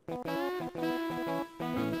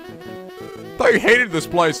 Thought you hated this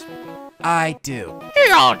place. I do.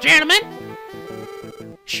 Here, all gentlemen.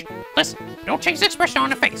 Shh, listen, don't change the expression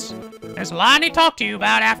on the face. There's a lot I need to talk to you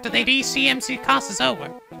about after the DCMC concert's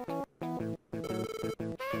over.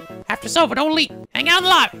 After it's over, don't leave. Hang out in the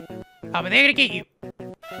lobby. I'll be there to get you.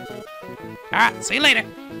 Alright, see you later.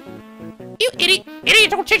 You idiot!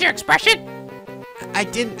 Idiot, don't change your expression! I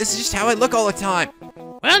didn't. This is just how I look all the time.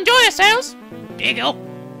 Well, enjoy yourselves. Giggle.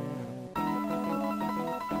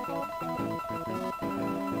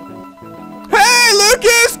 Hey,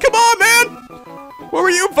 Lucas! Come on, man! What were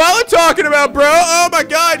you and Violet talking about, bro? Oh my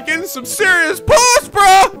god, you're getting some serious puss,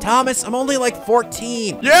 bro! Thomas, I'm only like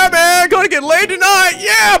 14. Yeah, man, gonna get laid tonight!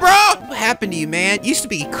 Yeah, bro! What happened to you, man? You used to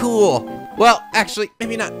be cool. Well, actually,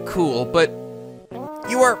 maybe not cool, but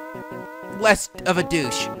you were less of a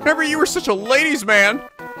douche. Remember, you were such a ladies' man.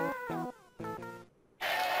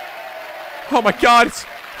 Oh my god, it's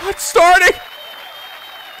starting!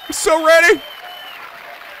 I'm so ready!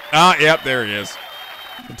 Ah, yep, there he is.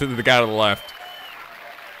 To the guy to the left.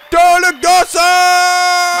 Gossip!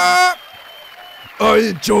 I'm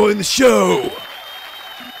enjoying the show.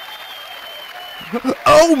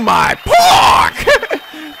 Oh my pork!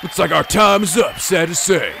 Looks like our time is up, sad to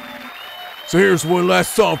say. So here's one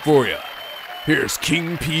last song for you. Here's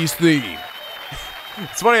King P's theme.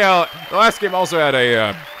 It's funny how the last game also had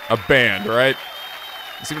a band, right?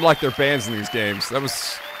 It seemed like their bands in these games. That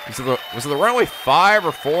was it the Runaway 5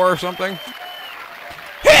 or 4 or something?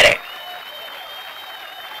 Hit it!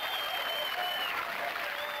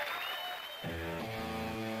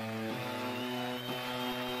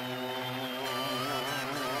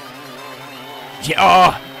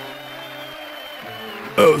 Yeah.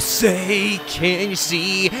 Oh, say, can you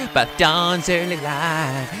see by dawn's early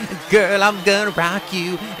light? Girl, I'm gonna rock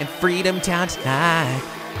you in Freedom Town tonight.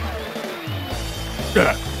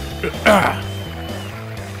 House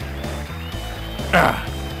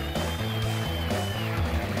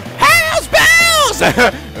bells!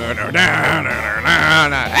 House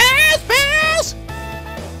bells!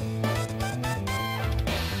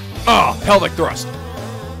 Oh, pelvic thrust.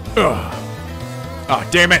 Oh,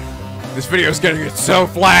 damn it. This video is gonna get so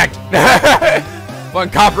flagged. Fun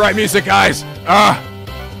copyright music, guys.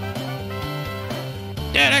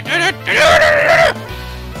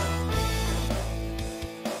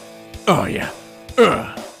 Oh, yeah.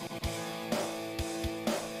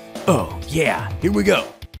 Oh, yeah, here we go.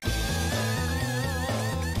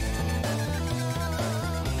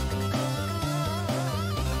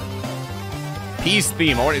 Peace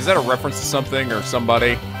theme. Is that a reference to something or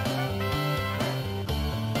somebody?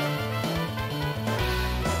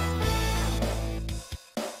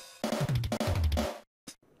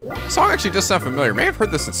 The song actually does sound familiar. May have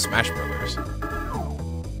heard this in Smash Brothers.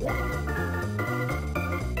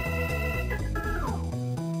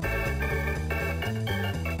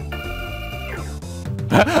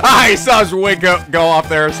 I saw his wig go off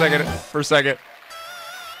there for a second.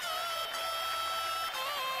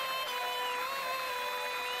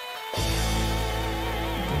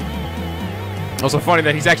 Also funny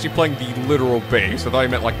that he's actually playing the literal bass. I thought he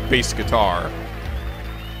meant like bass guitar.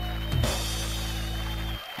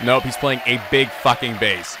 Nope, he's playing a big fucking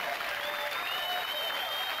bass.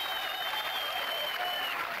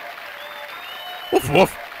 Woof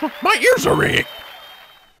woof. My ears are ringing.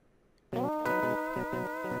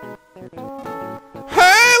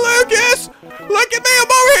 Hey, Lucas! Look at me,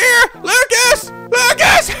 I'm over here! Lucas!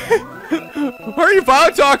 Lucas! What are you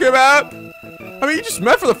finally talking about? I mean, you just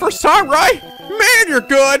met for the first time, right? Man, you're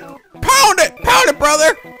good! Pound it! Pound it,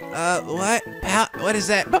 brother! What? What is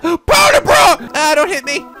that? Pound it, bro! Don't hit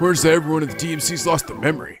me. Where's everyone at the DMC's lost their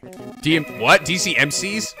memory? What? DC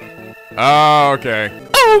MCs? Oh, okay.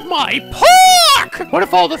 Oh my pork! What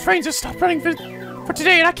if all the trains have stopped running for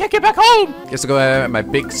today and I can't get back home? Guess I'll go ahead and my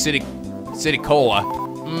big city cola.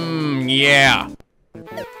 Yeah.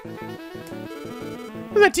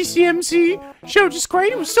 That DCMC show just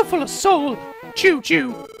great. It was so full of soul. Choo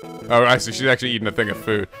choo. Oh, I see. She's actually eating a thing of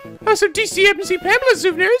food. Oh, some DCMC Pamela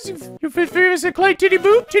souvenirs. You've been famous at Club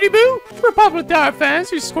Titiboo? We're popular with our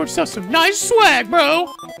fans. We scored some nice swag, bro.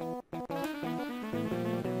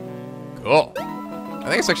 Cool. I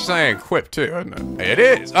think it's actually something I can equip too, isn't it? It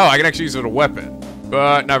is. Oh, I can actually use it as a weapon,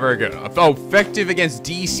 but not very good. Oh, effective against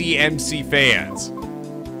DCMC fans.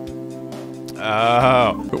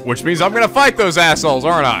 Oh, which means I'm gonna fight those assholes,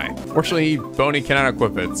 aren't I? Fortunately, Boney cannot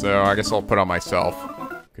equip it, so I guess I'll put it on myself.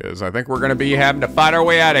 Because I think we're gonna be having to fight our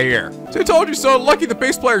way out of here. So I told you so. Lucky the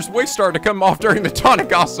bass player's wig started to come off during the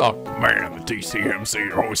Tonic song. Man, the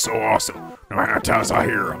DCMC are always so awesome. No matter how many times I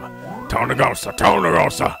hear them. Tonagosa,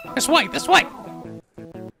 Tonagosa. This way, this way.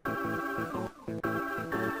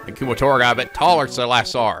 And Kumotora got a bit taller since I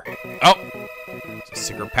last saw her. Oh, it's a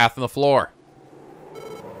secret path on the floor.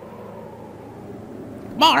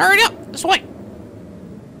 Come on, hurry up. This way.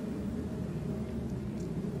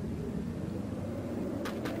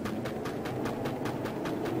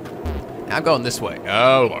 I'm going this way.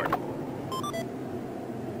 Oh, Lord.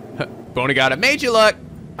 Boney got it. Made you look.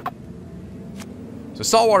 It's a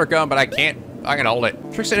saltwater gun, but I can hold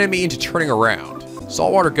it. Tricks an enemy into turning around.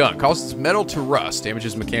 Saltwater gun causes metal to rust,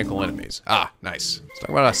 damages mechanical enemies. Ah, nice. Let's talk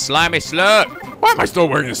about a slimy slug. Why am I still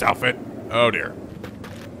wearing this outfit? Oh, dear.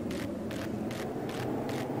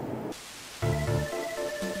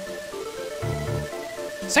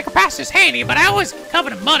 Second pass is handy, but I always get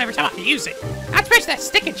covered in mud every time I use it. Not to mention that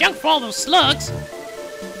sticky junk for all those slugs.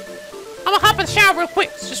 I'm gonna hop in the shower real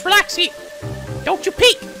quick, so just relax here. Don't you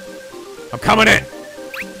peek. I'm coming in.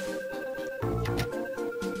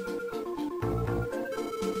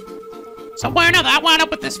 Somewhere or another, I wound up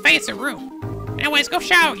with this fancy room. Anyways, go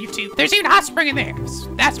shower, you two. There's even a hot spring in there.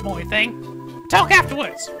 That's more thing. Talk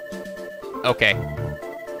afterwards. Okay.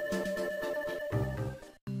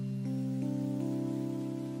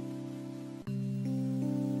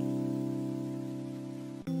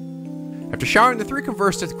 After showering, the three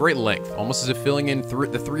conversed at great length, almost as if filling in the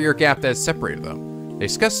 3-year gap that has separated them. They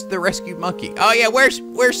discussed the rescued monkey. Oh yeah, where's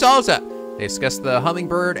Salsa? They discussed the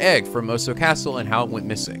hummingbird egg from Oso Castle and how it went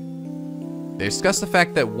missing. They discussed the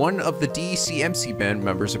fact that one of the DCMC band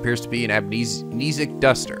members appears to be an amnesic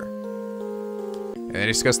duster. And they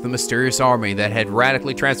discussed the mysterious army that had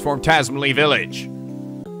radically transformed Tasmanlee Village.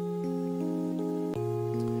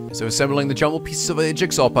 So assembling the jumbled pieces of a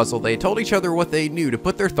jigsaw puzzle, they told each other what they knew to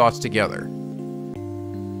put their thoughts together.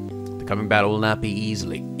 The coming battle will not be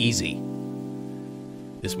easy.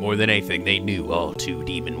 This more than anything they knew all too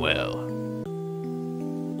demon well.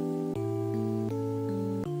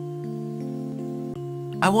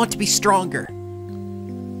 I want to be stronger.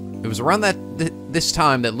 It was around this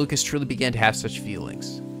time that Lucas truly began to have such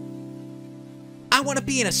feelings. I want to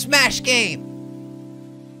be in a Smash game.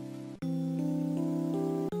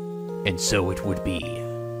 And so it would be.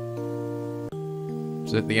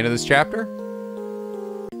 Is it the end of this chapter?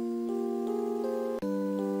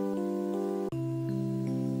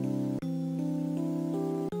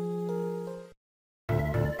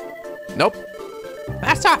 Nope.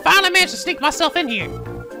 That's how I finally managed to sneak myself in here.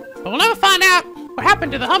 But we'll never find out what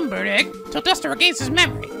happened to the hummingbird egg until Duster regains his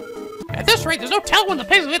memory. At this rate, there's no telling when the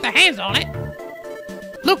pigs will get their hands on it.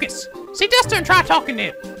 Lucas, see Duster and try talking to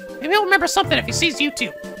him. Maybe he'll remember something if he sees you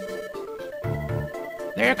two.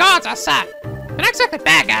 They're your guards outside. They're not exactly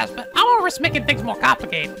bad guys, but I won't risk making things more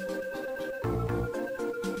complicated.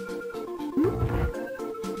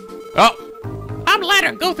 Oh! Climb the ladder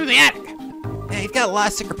and go through the attic. Yeah, you've got a lot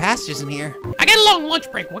of secret passages in here. I get a long lunch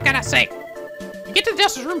break, what can I say? You get to the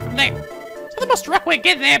Duster's room from there. It's not the most direct way to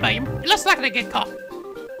get there, but you're less likely to get caught.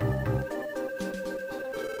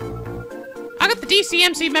 I got the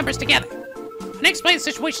DCMC members together. And explain the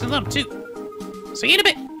situation to them, too. See you in a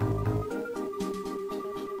bit.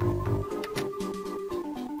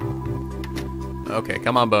 Okay,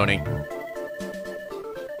 come on, Boney.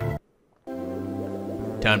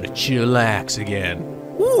 Time to chillax again.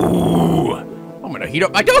 Ooh! I'm gonna heat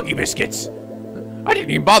up my doggy biscuits. I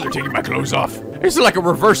didn't even bother taking my clothes off. This is like a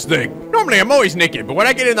reverse thing. Normally I'm always naked, but when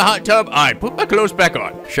I get in the hot tub, I put my clothes back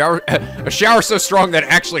on. A shower so strong that it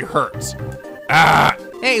actually hurts. Ah!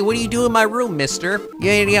 Hey, what do you do in my room, mister? You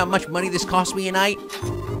ain't how much money this cost me a night?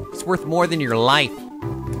 It's worth more than your life.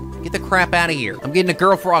 Get the crap out of here. I'm getting a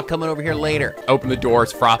girl frog coming over here later. Open the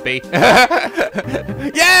doors, Froppy.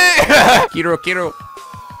 Yeah! Kiro.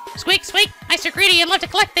 Squeak, squeak. Nice or greedy, I'd love to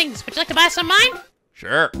collect things. Would you like to buy some of mine?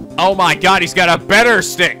 Sure. Oh my god, he's got a better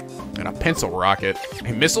stick! And a pencil rocket.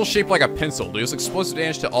 A missile shaped like a pencil deals explosive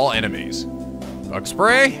damage to all enemies. Bug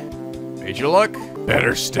spray. Made you look.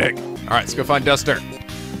 Better stick. Alright, let's go find Duster.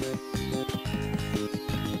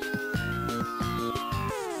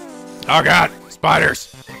 Oh god,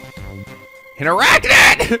 spiders. An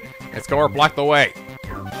arachnid! Let's go or block the way.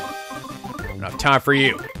 Enough time for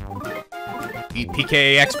you. Eat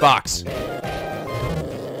PKA Xbox.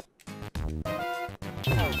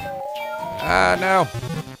 No.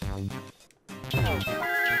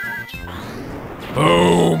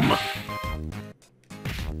 Boom!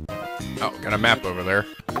 Oh, got a map over there.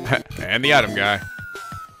 And the item guy.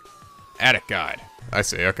 Attic guide. I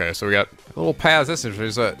see, okay, so we got a little path.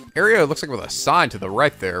 There's an area that looks like with a sign to the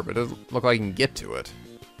right there, but it doesn't look like you can get to it.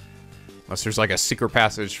 Unless there's like a secret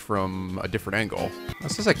passage from a different angle.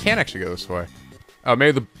 It says I can't actually go this way. Oh,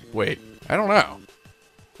 maybe wait, I don't know.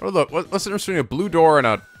 What's the difference between a blue door and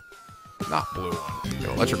a not blue one?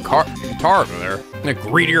 Yo, electric guitar over there. And a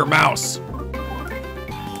greedier mouse.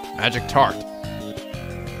 Magic tart.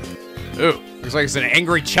 Ooh, looks like it's an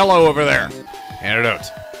angry cello over there. Antidote.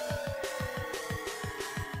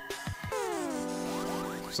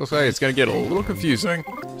 Looks like it's gonna get a little confusing.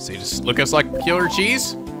 See, just Lucas like killer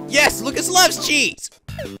cheese? Yes, Lucas loves cheese.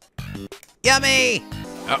 Yummy.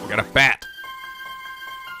 Oh, we got a bat.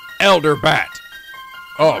 Elder bat.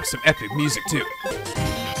 Oh, some epic music too.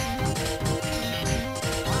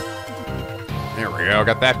 There we go,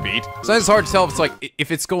 got that beat. So it's hard to tell if it's like, if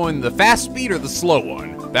it's going the fast speed or the slow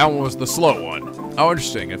one. That one was the slow one. Oh,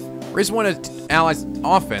 interesting. If raise one ally's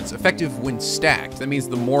offense, effective when stacked. That means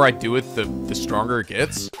the more I do it, the stronger it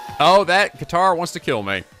gets. Oh, that guitar wants to kill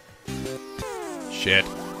me. Shit.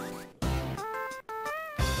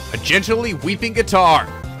 A gently weeping guitar.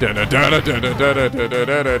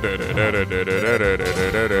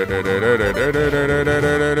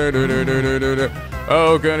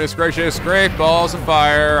 Oh, goodness gracious, great balls of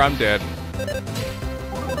fire. I'm dead.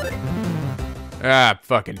 Ah, I'm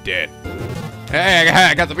fucking dead. Hey,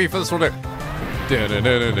 I got the beat for this one.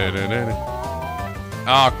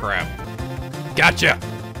 Oh, crap. Gotcha.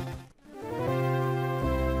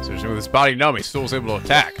 So with his body numb, he still was able to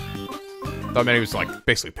attack. Thought maybe he was, like,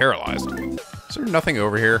 basically paralyzed. Is there nothing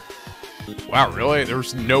over here? Wow, really? There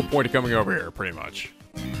was no point to coming over here, pretty much.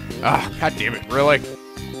 Ah, god damn it, really?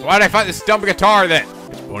 Why'd I find this dumb guitar, then?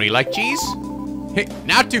 Boney like cheese? Hey,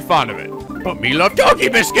 not too fond of it. But me love doggy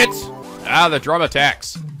biscuits! Ah, the drum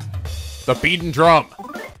attacks. The beaten drum.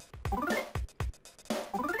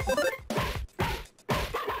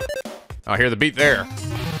 I hear the beat there.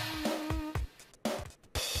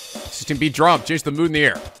 16 beat drum, change the mood in the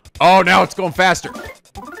air. Oh, now it's going faster.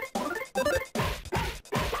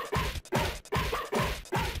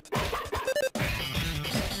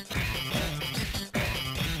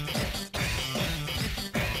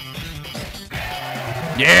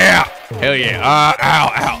 Yeah! Hell yeah.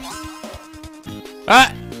 Ow.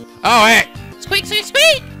 Oh, hey! Squeak, squeak,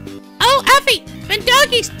 squeak! Oh, Alfie! It's been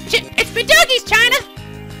doggies, China!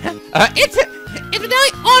 It's been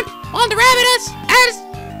doggy on the rabbit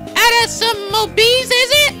add us some more bees, is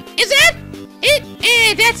it?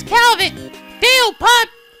 That's Calvin. Dale Pop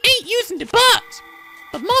ain't using the bugs,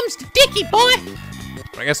 but Mom's the dicky boy.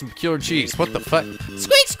 I got some killer cheese. What the fuck?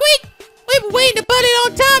 Squeak, squeak! We've been waiting to butt it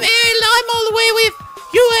on time, and I'm all the way with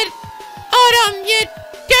you at Autumn, you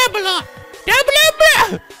double on.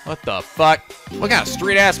 What the fuck? What kind of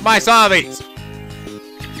street ass mice are these?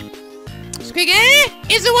 Squeak,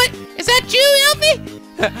 is that you, Alfie?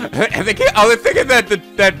 They're thinking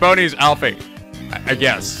that Boney's Alfie. I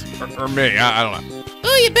guess. Or me. I don't know.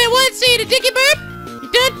 Oh, you been what? See the dicky bird? You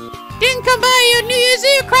didn't come by your New Year's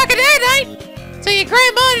Eve crocodile night? So your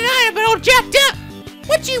grandma and I have been all jacked up.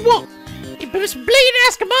 What you want? You been some bleeding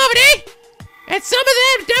ass commodity, eh? And some of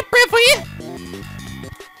that nut bread for you?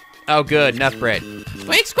 Oh, good. Nut bread.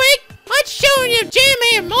 Squeak, squeak! I'm showing you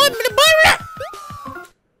Jimmy and Mom in the butter.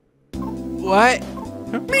 What?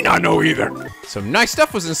 Me not know either. Some nice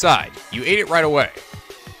stuff was inside. You ate it right away.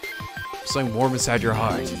 Something warm inside your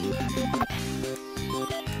heart.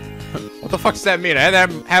 What the fuck does that mean? I had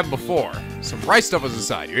that happen before. Some rice stuff was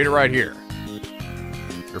inside. You ate it right here.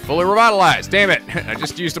 You're fully revitalized. Damn it. I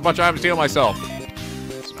just used a bunch of items to heal myself.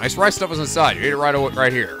 Some nice rice stuff was inside. You ate it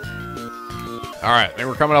right here. Alright, I think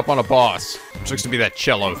we're coming up on a boss. Which looks to be that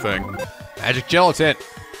cello thing. Magic gelatin.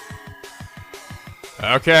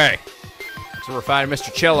 Okay. So we're finding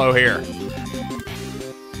Mr. Cello here.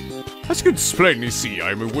 As you can plainly see,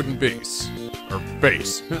 I am a wooden base. Or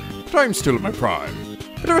base. But I am still in my prime.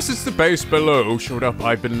 But ever since the base below showed up,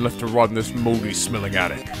 I've been left to run this moldy-smelling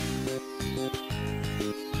attic.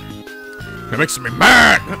 It makes me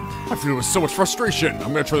mad! I feel with so much frustration.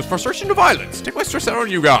 I'm gonna turn this frustration to violence. Take my stress out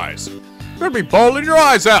on you guys. You're gonna be bawling your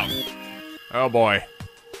eyes out. Oh boy.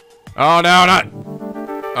 Oh no, not.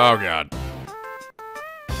 Oh god.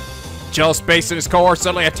 Jealous base and his cohort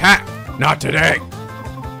suddenly attack. Not today.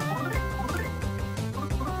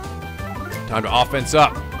 Time to offense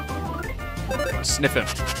up. Sniff him.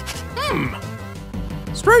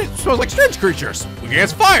 Strange, smells like strange creatures. We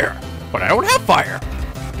against fire. But I don't have fire.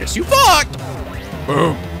 Guess you fucked.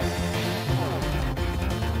 Boom.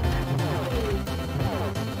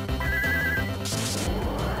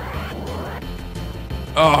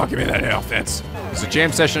 Oh, give me that offense. It's a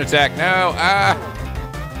jam session attack. No,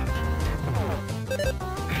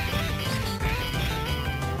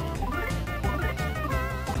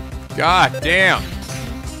 God damn.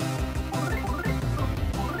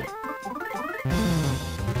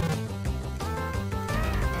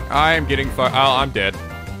 I am getting oh, I'm dead.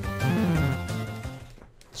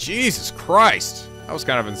 Jesus Christ. That was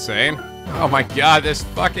kind of insane. Oh my god, this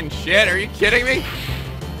fucking shit. Are you kidding me?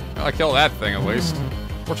 I'll kill that thing at least.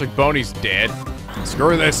 Unfortunately, Boney's dead.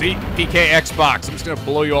 Screw this. Eat PK Xbox. I'm just gonna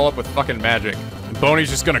blow you all up with fucking magic. And Boney's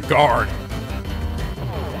just gonna guard.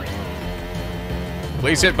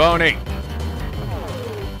 Please hit Boney.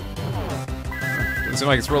 Doesn't seem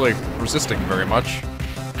like it's really resisting very much.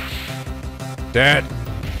 Dead.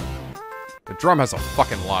 The drum has a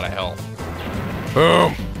fucking lot of health.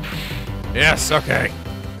 Boom. Yes, okay.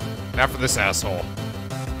 Now for this asshole.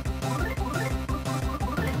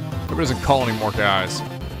 Hope it doesn't call any more guys.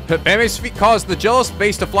 Bame's feet caused the jealous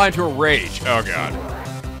base to fly into a rage. Oh god.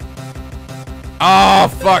 Oh,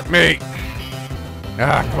 fuck me.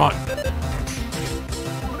 Ah, come on.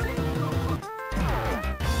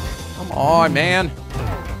 Come on, man.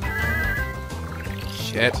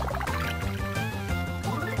 Shit.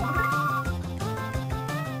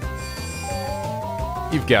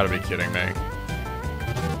 You've got to be kidding me.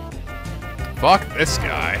 Fuck this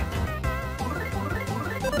guy.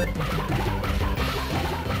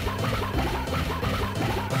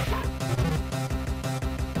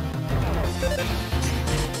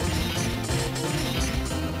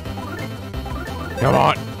 Come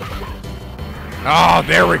on. Oh,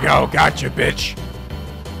 there we go. Gotcha, bitch.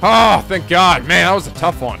 Oh, thank God. Man, that was a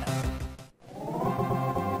tough one.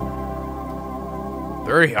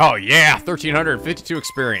 30. Oh, yeah. 1,352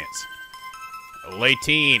 experience. Level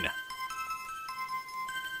 18.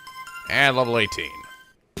 And level 18.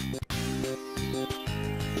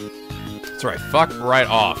 That's right. Fuck right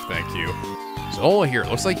off. Thank you. There's a hole here.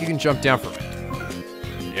 Looks like you can jump down from it.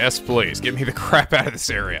 Yes, please. Get me the crap out of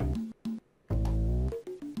this area.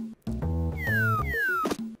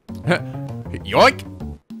 Yoink!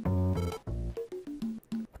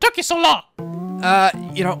 Took you so long.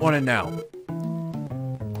 You don't want to know.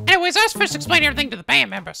 Anyways, I was first explaining everything to the band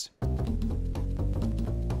members.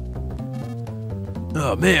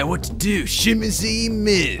 Oh man, what to do? Shimmy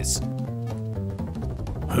Miz.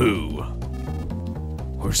 Who?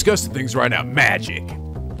 We're discussing things right now. Magic.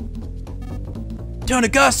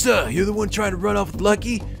 Tanagasa, you're the one trying to run off with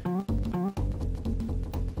Lucky?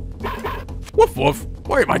 Woof woof.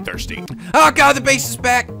 Why am I thirsty? Oh god, the base is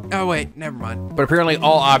back! Oh wait, never mind. But apparently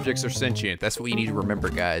all objects are sentient. That's what you need to remember,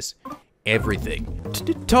 guys. Everything.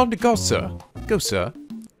 Tanagasa. Gosa.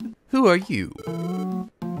 Who are you?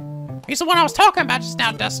 He's the one I was talking about just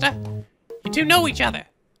now, Duster. You two know each other.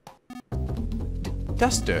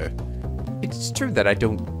 Duster. It's true that I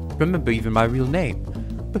don't remember even my real name.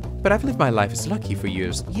 But I've lived my life as Lucky for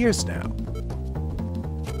years now.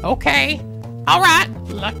 Okay. Alright,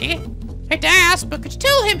 Lucky. Hate to ask, but could you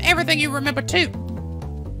tell him everything you remember too?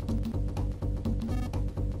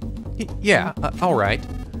 Yeah, all right.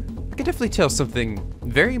 I can definitely tell something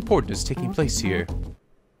very important is taking place here.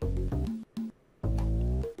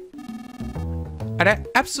 I had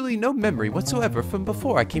absolutely no memory whatsoever from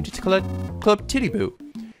before I came to Club Titiboo.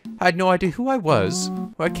 I had no idea who I was,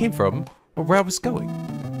 where I came from, or where I was going.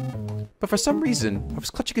 But for some reason, I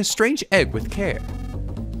was clutching a strange egg with care.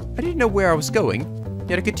 I didn't know where I was going,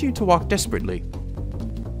 yet I continued to walk desperately.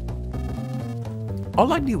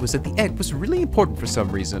 All I knew was that the egg was really important for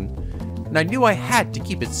some reason, and I knew I had to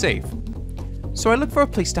keep it safe. So I looked for a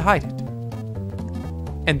place to hide it.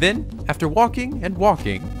 And then, after walking and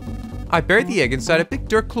walking, I buried the egg inside a big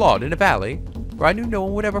dirt clod in a valley where I knew no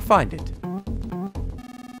one would ever find it.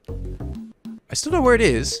 I still know where it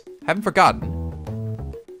is, haven't forgotten.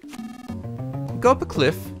 Go up a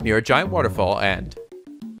cliff near a giant waterfall and...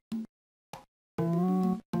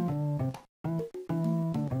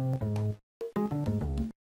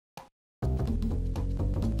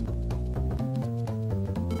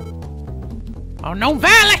 Unknown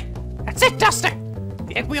Valley! That's it, Duster!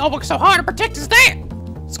 The egg we all worked so hard to protect is there!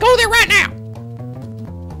 Let's go there right now!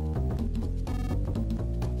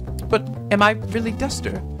 But am I really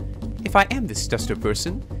Duster? If I am this Duster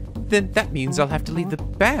person, then that means I'll have to leave the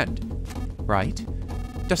band, right?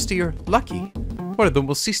 Dusty or Lucky, one of them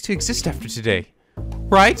will cease to exist after today,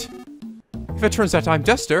 right? If it turns out I'm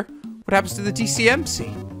Duster, what happens to the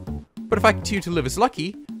DCMC? But if I continue to live as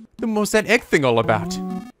Lucky, then what was that egg thing all about?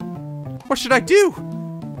 What should I do?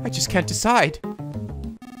 I just can't decide.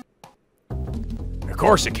 Of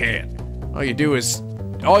course you can. All you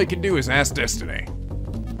can do is ask Destiny.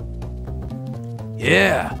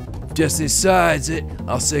 Yeah, if Destiny decides it,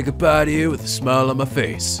 I'll say goodbye to you with a smile on my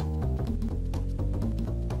face.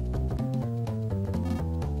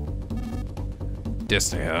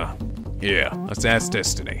 Destiny, huh? Yeah, let's ask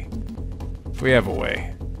Destiny. We have a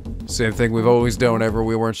way. Same thing we've always done whenever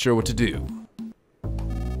we weren't sure what to do.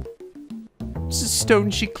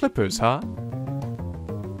 Stone sheet clippers, huh?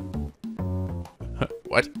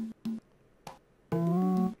 What?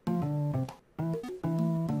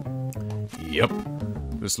 Yep.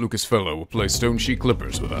 This Lucas fellow will play stone sheet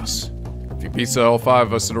clippers with us. If he beats all 5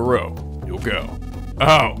 of us in a row, you'll go.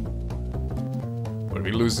 Oh! But if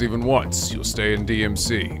he loses even once, you'll stay in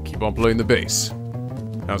DMC and keep on playing the bass.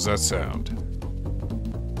 How's that sound?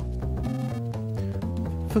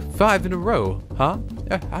 5 in a row, huh?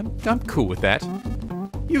 I'm cool with that.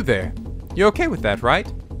 You there? You okay with that, right?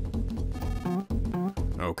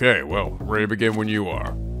 Okay, well, ready to begin when you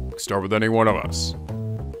are. Start with any one of us.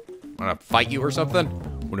 Wanna fight you or something?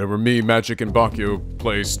 Whenever me, Magic, and Bakio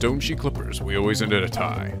play Stone Sheet Clippers, we always end at a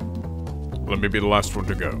tie. Let me be the last one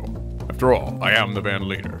to go. After all, I am the band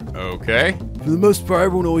leader. Okay. For the most part,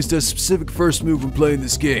 everyone always does a specific first move when playing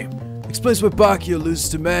this game. Explains why Bakio loses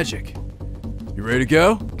to Magic. You ready to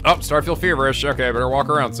go? Oh, start to feel feverish. Okay, I better walk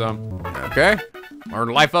around some. Okay. Learn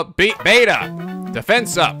life up, beta.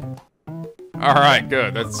 Defense up. Alright,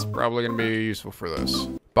 good. That's probably gonna be useful for this.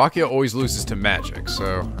 Bakio always loses to Magic,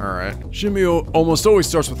 so, alright. Shimmy almost always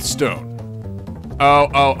starts with stone.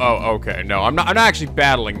 Oh, okay. No, I'm not actually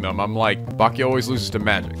battling them. I'm like, Bakio always loses to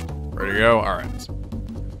Magic. Ready to go? Alright.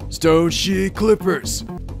 Stone Sheet Clippers.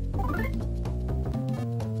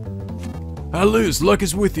 I lose. Luck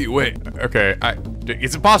is with you. Wait. Okay,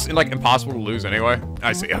 is it impossible to lose anyway?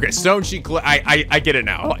 I see. Okay, stone sheet I get it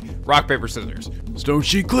now. Rock, paper, scissors. Stone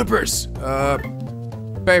Sheet Clippers.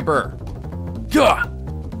 Paper. Gah!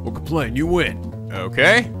 We'll complain. You win.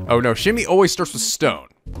 Okay. Oh no, Shimmy always starts with stone.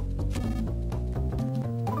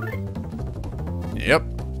 Yep.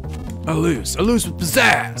 I lose. I lose with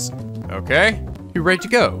pizzazz. Okay. You ready to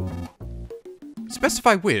go?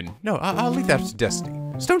 Specify win. No, I'll leave that to Destiny.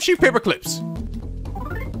 Stone, sheet, paper, clips.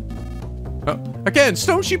 Again,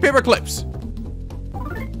 stone, sheet, paper, clips.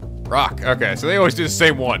 Rock. Okay, so they always do the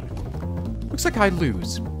same one. Looks like I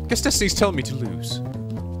lose. Guess Destiny's telling me to lose.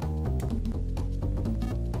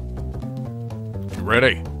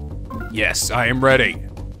 ready? Yes, I am ready.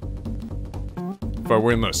 If I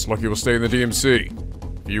win this, Lucky will stay in the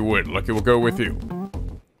DMC. If you win, Lucky will go with you.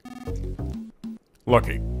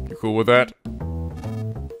 Lucky, you cool with that?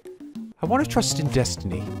 I want to trust in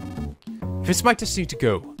destiny. If it's my destiny to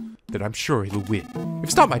go, then I'm sure he'll win. If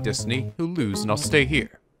it's not my destiny, he'll lose and I'll stay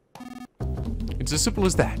here. It's as simple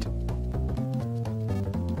as that.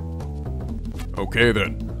 Okay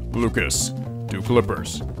then, Lucas, do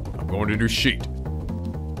Clippers. I'm going to do Sheet.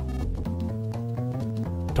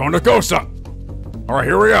 Tonakosa! Alright,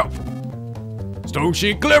 here we go. Stone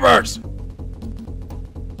Sheet Clippers!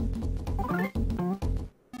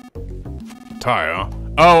 Tie, huh?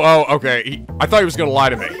 Oh, okay. I thought he was gonna lie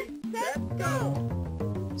to me.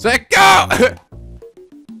 Set go!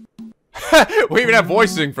 We even have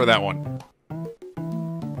voicing for that one.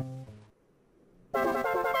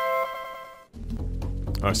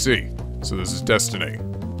 I see. So this is destiny.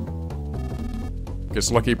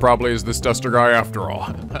 Guess Lucky probably is this Duster guy after all.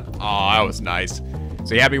 Oh, that was nice.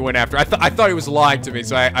 So he had me win after. I thought he was lying to me,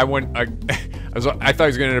 so I went. I thought he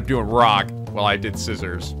was gonna end up doing rock while I did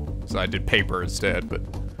scissors. So I did paper instead, but.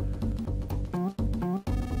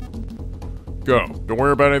 Go. Don't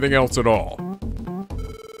worry about anything else at all.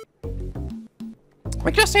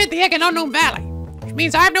 We just hit the egg in Unknown Valley, which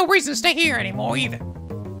means I have no reason to stay here anymore either.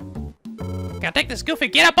 Gotta take this goofy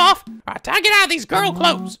get-up off. Alright, time to get out of these girl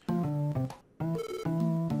clothes.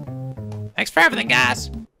 Thanks for everything, guys.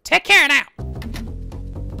 Take care now.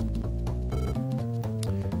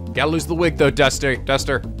 Gotta lose the wig though,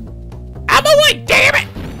 Duster. I'm away, damn it!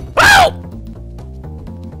 Woo!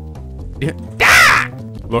 Ah!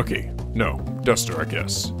 Lucky. No, Duster, I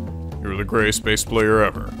guess. You're the greatest bass player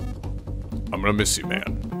ever. I'm gonna miss you,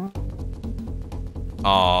 man.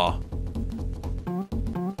 Aw.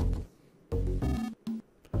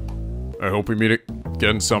 I hope we meet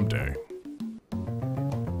again someday.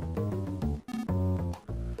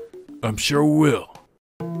 I'm sure we will.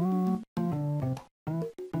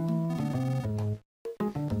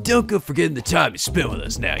 Don't go forgetting the time you spent with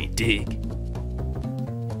us now, you dig?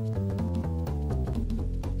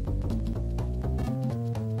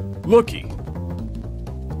 Lucky.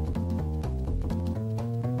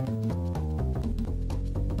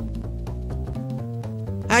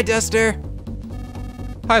 Hi, Duster.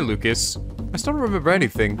 Hi, Lucas. I still don't remember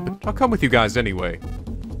anything, but I'll come with you guys anyway.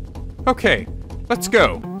 Okay, let's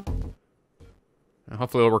go.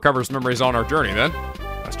 Hopefully he'll recover his memories on our journey then.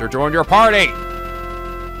 Duster joined your party!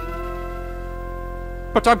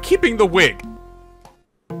 But I'm keeping the wig!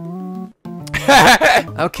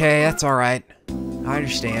 Okay, that's alright. I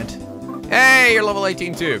understand. Hey, you're level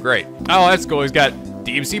 18 too, great. Oh, that's cool, he's got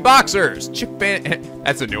DMC boxers! Chick band,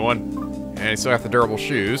 that's a new one. And he still got the durable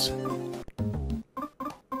shoes.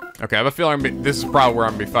 Okay, I have a feeling this is probably where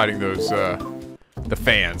I'm gonna be fighting those, the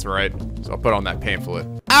fans, right? So I'll put on that pamphlet.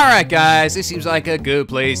 Alright guys, this seems like a good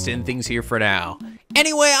place to end things here for now.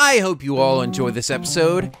 Anyway, I hope you all enjoyed this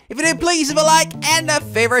episode. If you did, please leave a like and a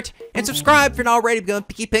favorite, and subscribe if you're not already become a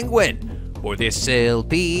Picky Penguin. For this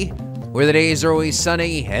LP, where the days are always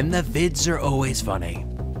sunny and the vids are always funny.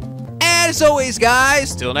 And as always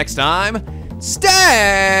guys, till next time,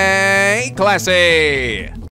 stay classy!